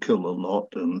people and kill a lot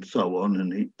and so on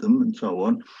and eat them and so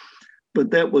on.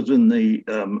 But that was in the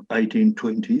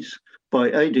 1820s.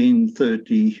 By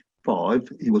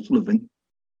 1835, he was living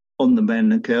on the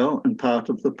Manukau and part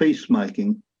of the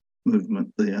peacemaking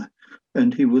movement there.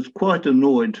 And he was quite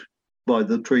annoyed by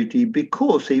the treaty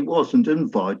because he wasn't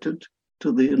invited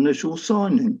to the initial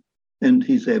signing. And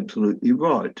he's absolutely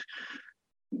right.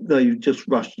 They just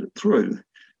rushed it through.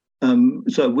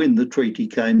 So when the treaty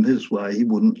came his way, he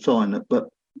wouldn't sign it. But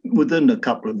within a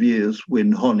couple of years,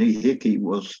 when Honi Heki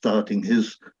was starting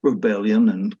his rebellion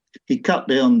and he cut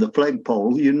down the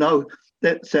flagpole,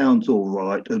 that sounds all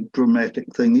right, a dramatic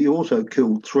thing. He also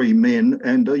killed 3 men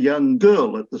and a young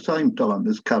girl at the same time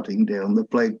as cutting down the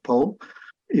flagpole.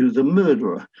 He was a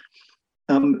murderer.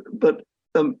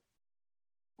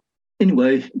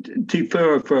 Anyway, Te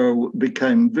Whewhewha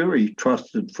became a very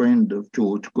trusted friend of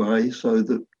George Grey, so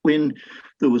that when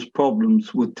there was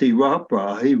problems with Te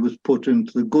Rāpara, he was put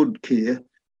into the good care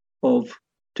of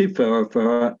Te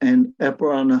Whewhewha and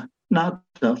Aparana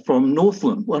Ngata from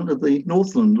Northland, one of the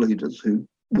Northland leaders who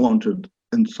wanted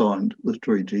and signed the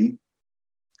treaty.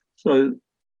 So,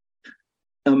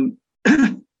 then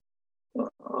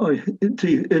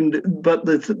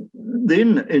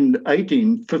in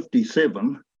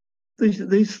 1857,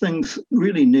 these things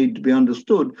really need to be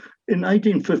understood. In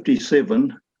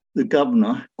 1857, the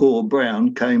governor, Gore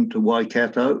Brown, came to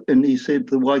Waikato and he said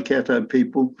to the Waikato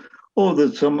people,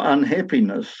 there's some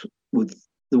unhappiness with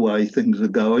the way things are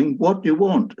going. What do you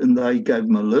want? And they gave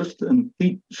him a list and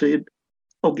he said,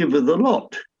 I'll give her the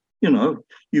lot.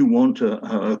 You want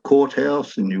a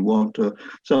courthouse and you want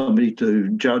somebody to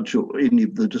judge any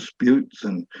of the disputes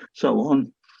and so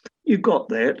on. You got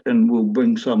that, and we'll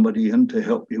bring somebody in to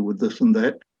help you with this and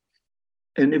that.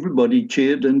 And everybody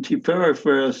cheered, and Te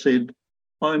Whewhewha said,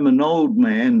 I'm an old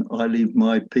man, I leave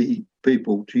my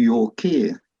people to your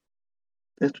care.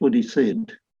 That's what he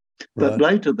said. Right. But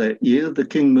later that year, the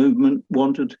King movement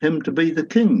wanted him to be the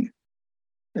king.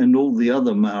 And all the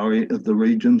other Maori of the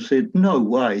region said, no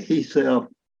way, he's our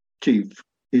chief,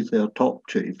 he's our top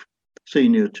chief,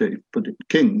 senior chief, but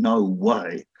king, no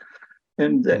way.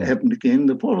 And that happened again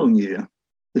the following year.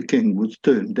 The king was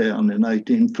turned down in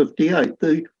 1858.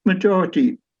 The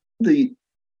majority,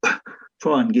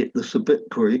 try and get this a bit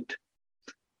correct,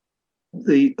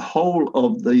 the whole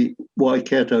of the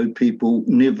Waikato people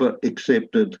never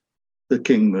accepted the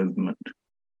King movement.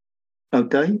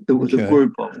 Okay? It was a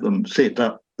group of them set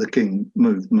up the King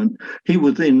movement. He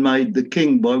was then made the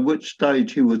king, by which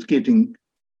stage he was getting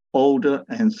older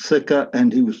and sicker,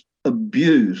 and he was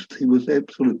abused. He was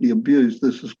absolutely abused.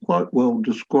 This is quite well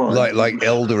described. Like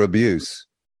elder abuse.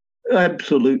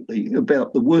 Absolutely.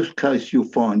 About the worst case you'll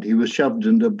find. He was shoved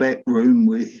into a back room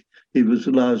where he was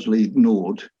largely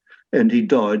ignored. And he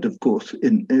died, of course,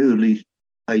 in early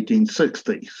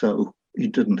 1860. So he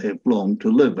didn't have long to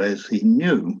live, as he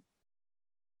knew.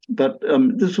 But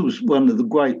this was one of the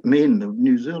great men of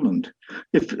New Zealand.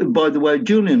 By the way,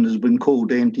 Julian has been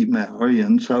called anti-Maori,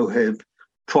 and so have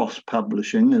Tross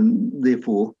Publishing, and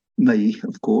therefore me,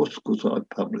 of course, because I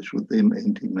publish with them,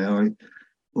 anti-Maori.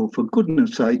 Well, for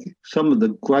goodness sake, some of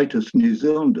the greatest New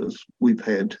Zealanders we've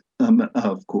had are,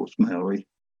 of course, Maori.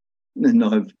 And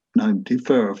I've known Te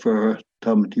Whewhewha,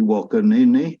 Tamati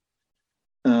Wakanini.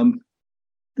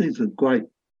 These are great,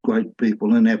 great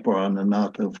people, and Aparana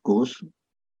Ngata, of course.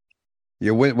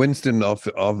 Yeah, Winston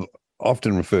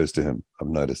often refers to him, I've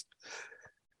noticed,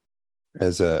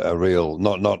 as a real,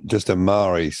 not just a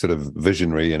Maori sort of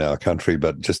visionary in our country,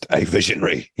 but just a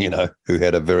visionary, who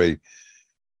had a very,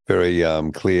 very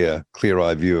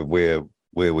clear-eyed view of where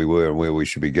we were and where we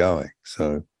should be going.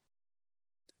 So,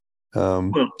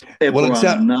 it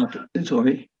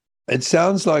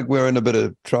sounds like we're in a bit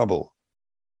of trouble.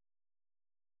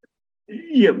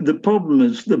 Yeah, the problem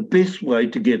is the best way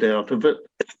to get out of it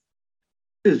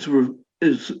is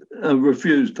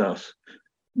refused us.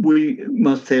 We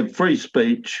must have free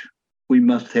speech. We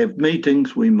must have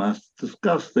meetings. We must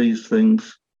discuss these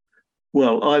things.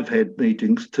 Well, I've had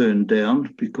meetings turned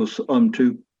down because I'm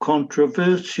too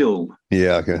controversial.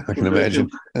 Yeah, I can imagine.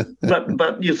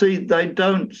 but you see, they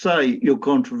don't say you're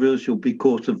controversial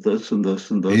because of this and this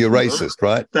and this. You're racist,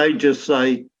 right? They just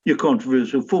say you're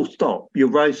controversial, full stop. You're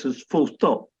racist, full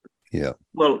stop. Yeah.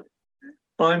 Well,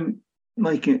 I'm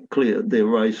making it clear they're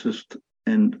racist,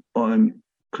 and I'm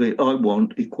clear I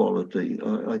want equality.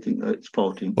 I think that's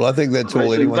faulty. Well, I think that's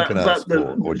all anyone can ask for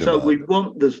or demand. So we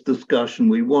want this discussion.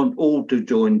 We want all to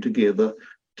join together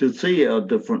to see our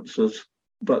differences,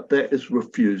 but that is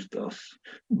refused us.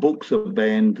 Books are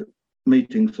banned,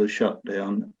 meetings are shut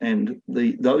down, and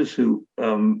those who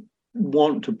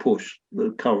want to push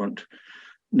the current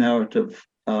narrative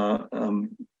are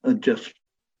just,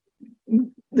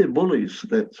 they're bullies,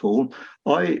 that's all.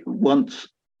 I once,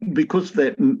 because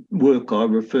that work I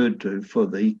referred to for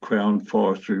the Crown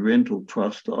Forestry Rental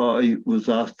Trust, I was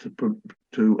asked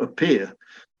to appear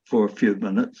for a few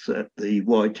minutes at the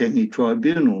Waitangi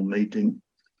Tribunal meeting.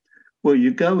 Well,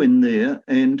 you go in there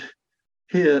and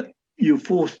here you're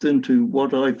forced into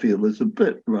what I feel is a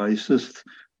bit racist.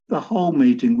 The whole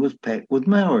meeting was packed with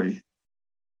Maori.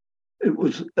 It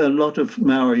was a lot of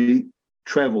Maori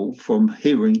travel from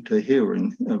hearing to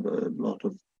hearing. A lot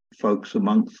of folks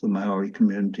amongst the Maori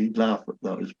community laugh at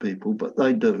those people, but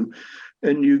they do.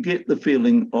 And you get the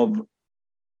feeling of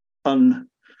an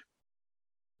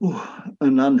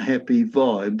unhappy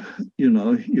vibe. You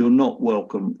know, you're not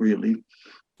welcome, really.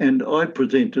 And I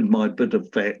presented my bit of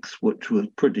facts, which was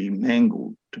pretty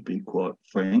mangled, to be quite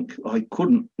frank. I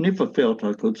never felt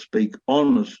I could speak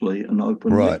honestly and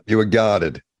openly. Right, you were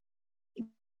guarded.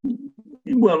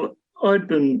 Well, I'd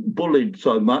been bullied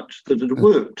so much that it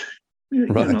worked.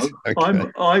 Right. You know,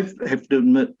 Okay. I have to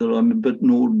admit that I'm a bit an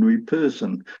ordinary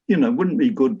person. You know, wouldn't it be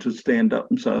good to stand up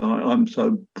and say, I'm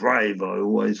so brave, I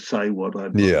always say what I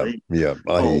believe. Yeah,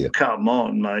 I hear you. Come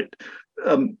on, mate.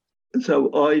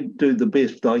 So I do the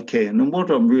best I can. And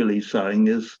what I'm really saying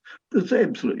is there's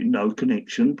absolutely no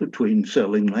connection between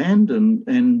selling land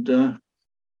and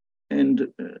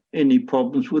any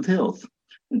problems with health.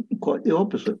 Quite the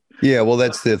opposite. Yeah, well,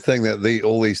 that's the thing, that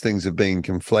all these things have been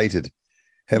conflated,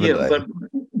 haven't they?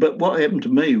 But what happened to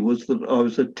me was that I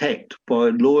was attacked by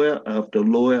lawyer after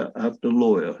lawyer after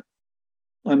lawyer.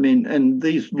 I mean, and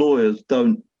these lawyers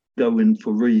don't go in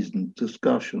for reasoned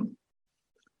discussion.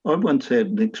 I once had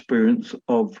an experience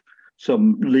of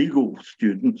some legal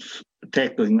students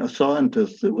tackling a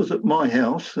scientist. It was at my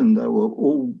house and they were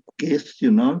all guests,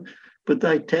 you know, but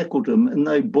they tackled him and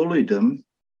they bullied him.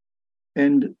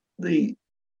 And the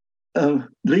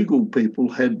legal people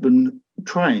had been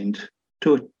trained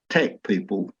to attack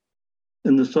people,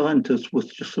 and the scientist was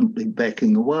just simply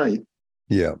backing away.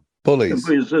 Yeah, bullies.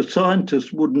 Because a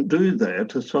scientist wouldn't do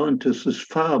that. A scientist is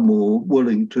far more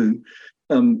willing to,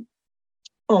 on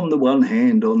the one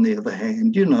hand, on the other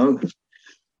hand, you know.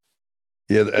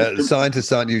 Yeah,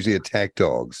 scientists aren't usually attack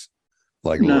dogs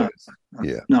like lawyers.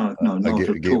 Yeah. No, I not get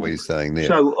at all. what you're saying there.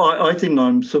 So I think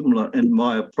I'm similar in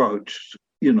my approach,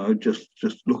 you know, just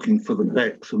looking for the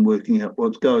facts and working out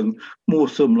what's going, more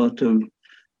similar to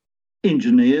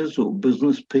engineers or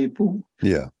business people.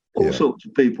 Yeah. All sorts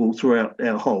of people throughout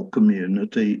our whole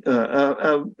community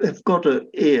have got an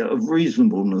air of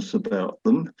reasonableness about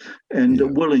them and a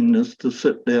willingness to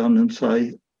sit down and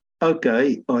say,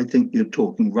 okay, I think you're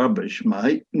talking rubbish,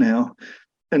 mate, now,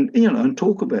 and, you know, and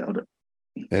talk about it.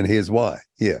 And here's why.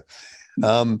 Yeah.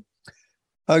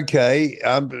 Okay.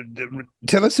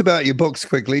 Tell us about your books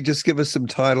quickly. Just give us some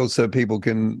titles so people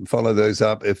can follow those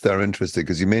up if they're interested,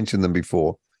 because you mentioned them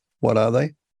before. What are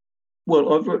they?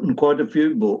 Well, I've written quite a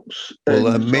few books.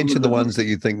 Well, mention the ones that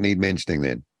you think need mentioning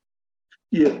then.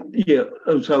 Yeah.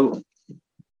 So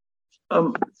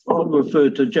I'll refer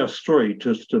to just three,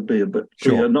 just to be a bit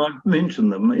clear. Sure. And I've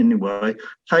mentioned them anyway.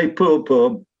 Hey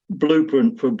Purpur,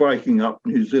 Blueprint for Breaking Up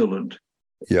New Zealand.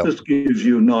 Yep. This gives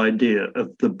you an idea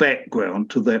of the background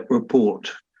to that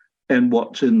report and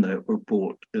what's in that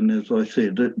report. And as I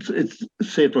said, it's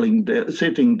setting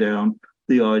down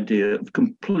the idea of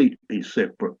completely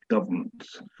separate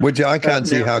governments. Which I can't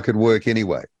see how it could work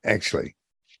anyway, actually.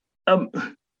 Well,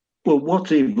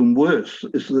 what's even worse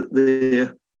is that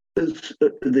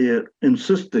they're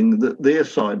insisting that their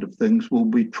side of things will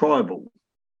be tribal.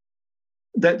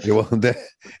 That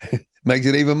makes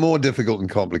it even more difficult and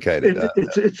complicated.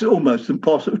 It's almost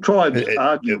impossible. Tribes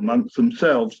argue amongst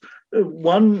themselves.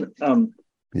 One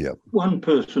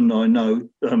person I know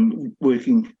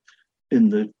working in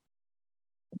the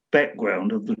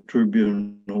background of the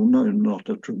tribunal, no, not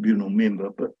a tribunal member,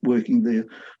 but working there,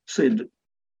 said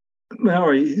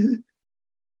Maori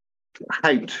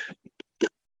hate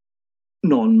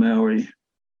non-Maori.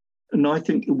 And I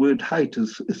think the word hate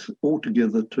is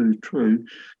altogether too true.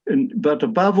 But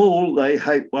above all, they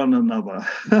hate one another.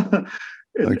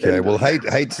 Well,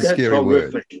 hate's a scary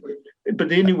horrific word.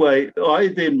 But anyway, I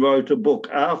then wrote a book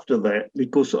after that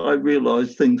because I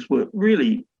realised things were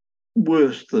really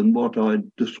worse than what I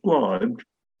described.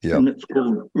 Yep. And it's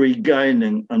called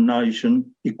Regaining a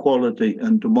Nation, Equality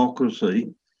and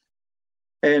Democracy.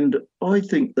 And I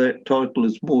think that title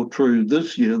is more true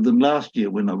this year than last year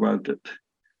when I wrote it.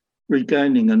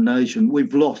 Regaining a nation.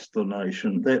 We've lost the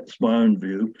nation. That's my own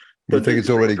view. But I think it's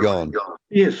already gone.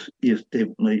 Yes,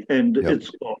 definitely. And it's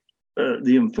got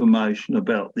the information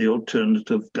about the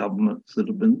alternative governments that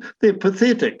have been. They're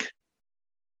pathetic,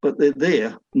 but they're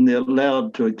there and they're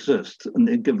allowed to exist, and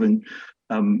they're given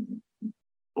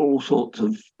all sorts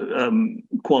of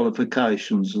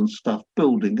qualifications and stuff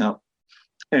building up.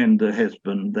 And there has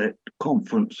been that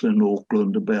conference in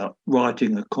Auckland about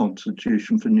writing a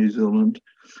constitution for New Zealand.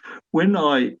 When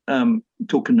I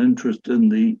took an interest in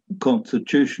the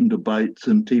constitution debates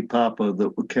in Te Papa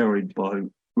that were carried by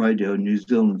Radio New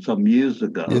Zealand some years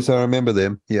ago. Yes, I remember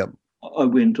them. Yep. I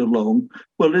went along.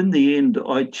 Well, in the end,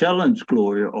 I challenged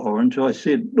Gloria Orange. I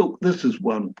said, look, this is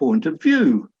one point of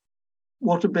view.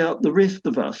 What about the rest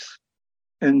of us?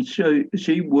 And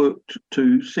she worked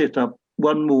to set up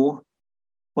one more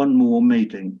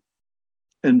meeting.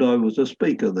 And I was a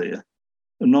speaker there.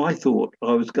 And I thought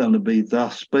I was going to be the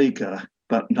speaker,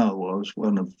 but no, I was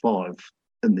one of 5.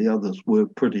 And the others were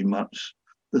pretty much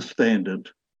the standard.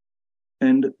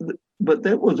 But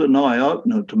that was an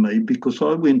eye-opener to me, because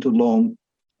I went along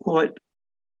quite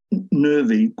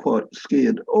nervy, quite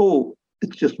scared. Oh,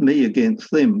 it's just me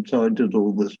against them. So I did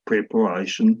all this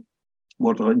preparation,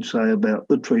 what I'd say about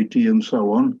the treaty and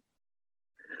so on.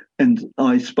 And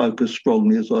I spoke as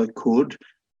strongly as I could.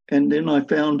 And then I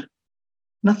found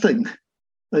nothing.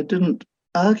 They didn't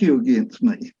argue against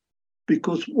me,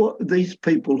 because what these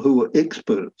people who were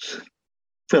experts,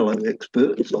 fellow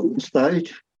experts on the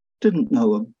stage, didn't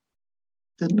know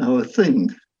a thing.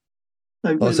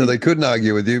 So they couldn't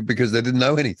argue with you because they didn't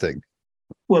know anything.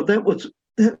 Well, that was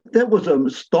an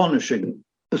astonishing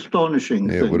thing.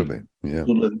 Yeah, it would have been. Yeah.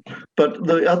 But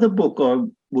the other book I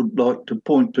would like to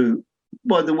point to,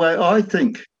 by the way, I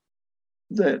think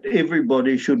that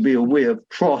everybody should be aware of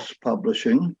Tross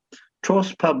Publishing.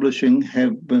 Tross Publishing there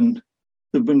have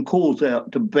been calls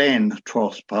out to ban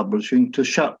Tross Publishing, to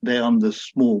shut down this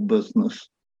small business.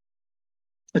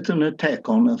 It's an attack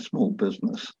on a small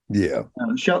business. Yeah.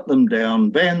 Shut them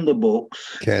down, ban the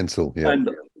books. Cancel, yeah. And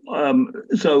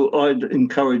so I'd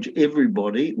encourage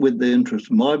everybody with the interest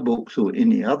in my books or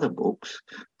any other books,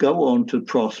 go on to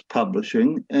Tross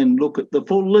Publishing and look at the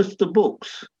full list of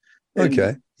books. And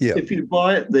okay, yeah. if you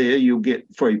buy it there, you'll get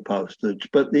free postage.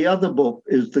 But the other book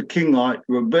is The Kingite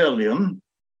Rebellion.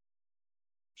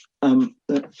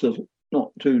 That's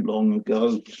not too long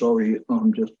ago. Sorry,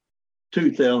 I'm just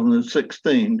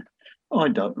 2016. I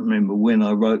don't remember when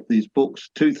I wrote these books,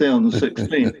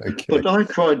 2016. Okay. But I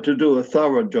tried to do a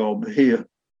thorough job here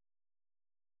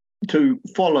to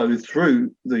follow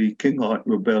through the Kingite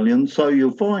Rebellion. So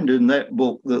you'll find in that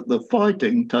book that the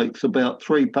fighting takes about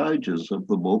 3 pages of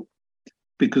the book,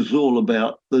 because it's all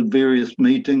about the various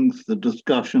meetings, the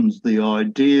discussions, the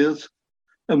ideas,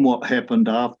 and what happened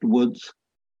afterwards.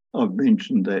 I've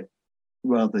mentioned that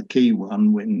rather key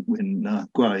one when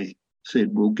Grey said,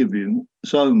 we'll give you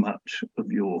so much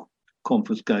of your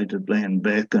confiscated land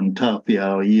back, and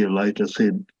Tapio a year later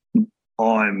said,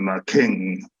 I'm a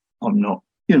king. I'm not.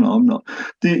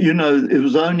 It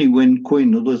was only when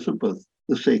Queen Elizabeth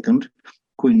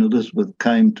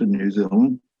came to New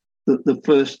Zealand that the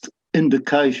first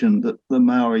indication that the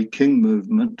Maori king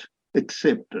movement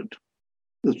accepted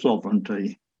the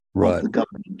sovereignty of the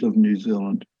government of New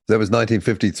Zealand. That was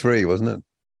 1953, wasn't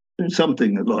it?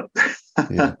 Something like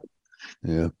that.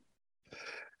 Yeah.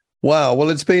 Wow. Well,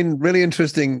 it's been really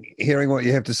interesting hearing what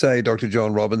you have to say, Dr.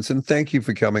 John Robinson. Thank you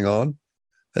for coming on.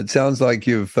 It sounds like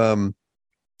you've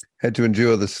had to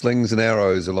endure the slings and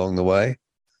arrows along the way.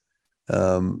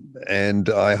 And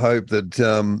I hope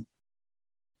that,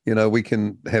 we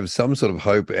can have some sort of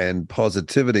hope and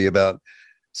positivity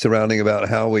surrounding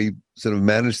how we sort of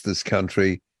manage this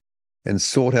country and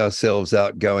sort ourselves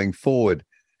out going forward.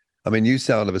 I mean, you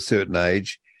sound of a certain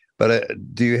age, but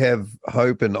do you have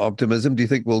hope and optimism? Do you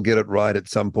think we'll get it right at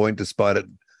some point, despite it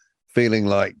feeling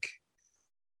like,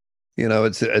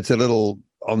 it's a little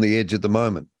on the edge at the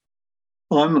moment?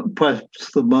 I'm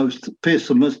perhaps the most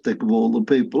pessimistic of all the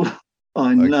people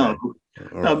I know.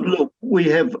 Right. Look, we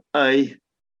have a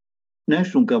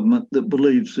national government that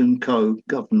believes in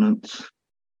co-governance,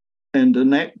 and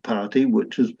an ACT party,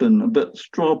 which has been a bit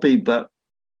stroppy, but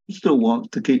still wants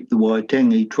to keep the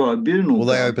Waitangi Tribunal. Well,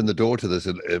 they opened the door to this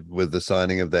with the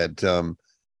signing of that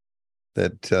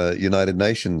United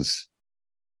Nations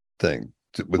thing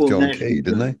with John Key,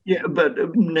 didn't they? Yeah, but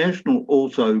National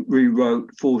also rewrote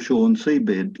foreshore and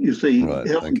seabed. You see,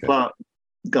 Helen Clark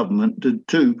government did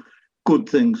 2 good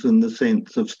things in the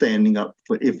sense of standing up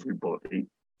for everybody.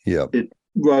 Yeah. It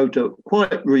wrote a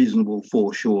quite reasonable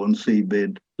foreshore and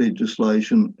seabed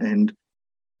legislation, and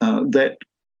that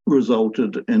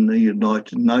resulted in the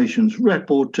United Nations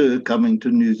rapporteur coming to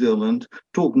New Zealand,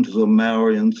 talking to the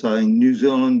Maori and saying, New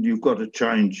Zealand, you've got to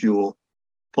change your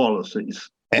policies.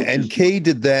 And Key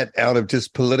did that out of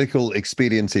just political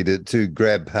expediency to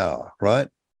grab power, right?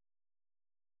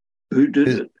 Who did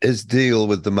it? His deal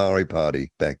with the Maori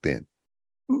Party back then.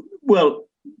 Well,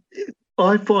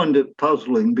 I find it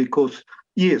puzzling because,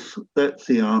 yes, that's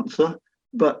the answer.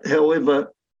 But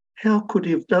however, how could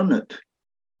he have done it?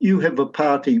 You have a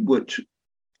party which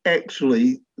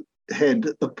actually had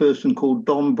a person called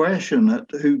Don Brash in it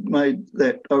who made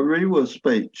that Orewa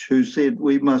speech, who said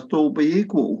we must all be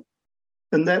equal.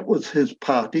 And that was his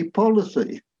party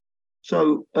policy.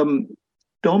 So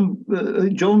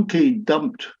John Key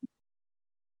dumped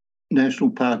National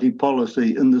Party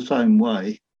policy in the same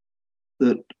way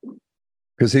that...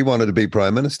 Because he wanted to be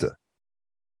Prime Minister.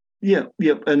 Yeah.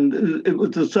 And it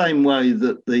was the same way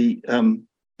that the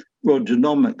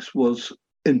Rogernomics was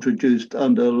introduced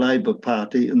under the Labour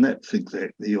Party, and that's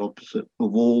exactly the opposite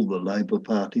of all the Labour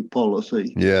Party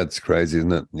policy. Yeah, it's crazy,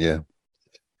 isn't it? Yeah.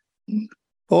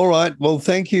 All right. Well,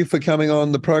 thank you for coming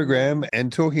on the program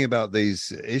and talking about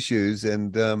these issues.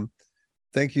 And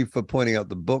thank you for pointing out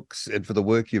the books and for the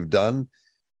work you've done.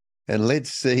 And let's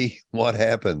see what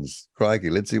happens. Crikey,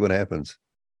 let's see what happens.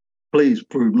 Please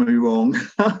prove me wrong.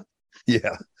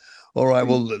 Yeah. All right.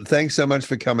 Well, thanks so much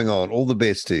for coming on. All the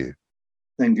best to you.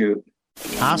 Thank you.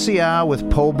 RCR with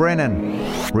Paul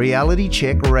Brennan, Reality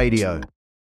Check Radio.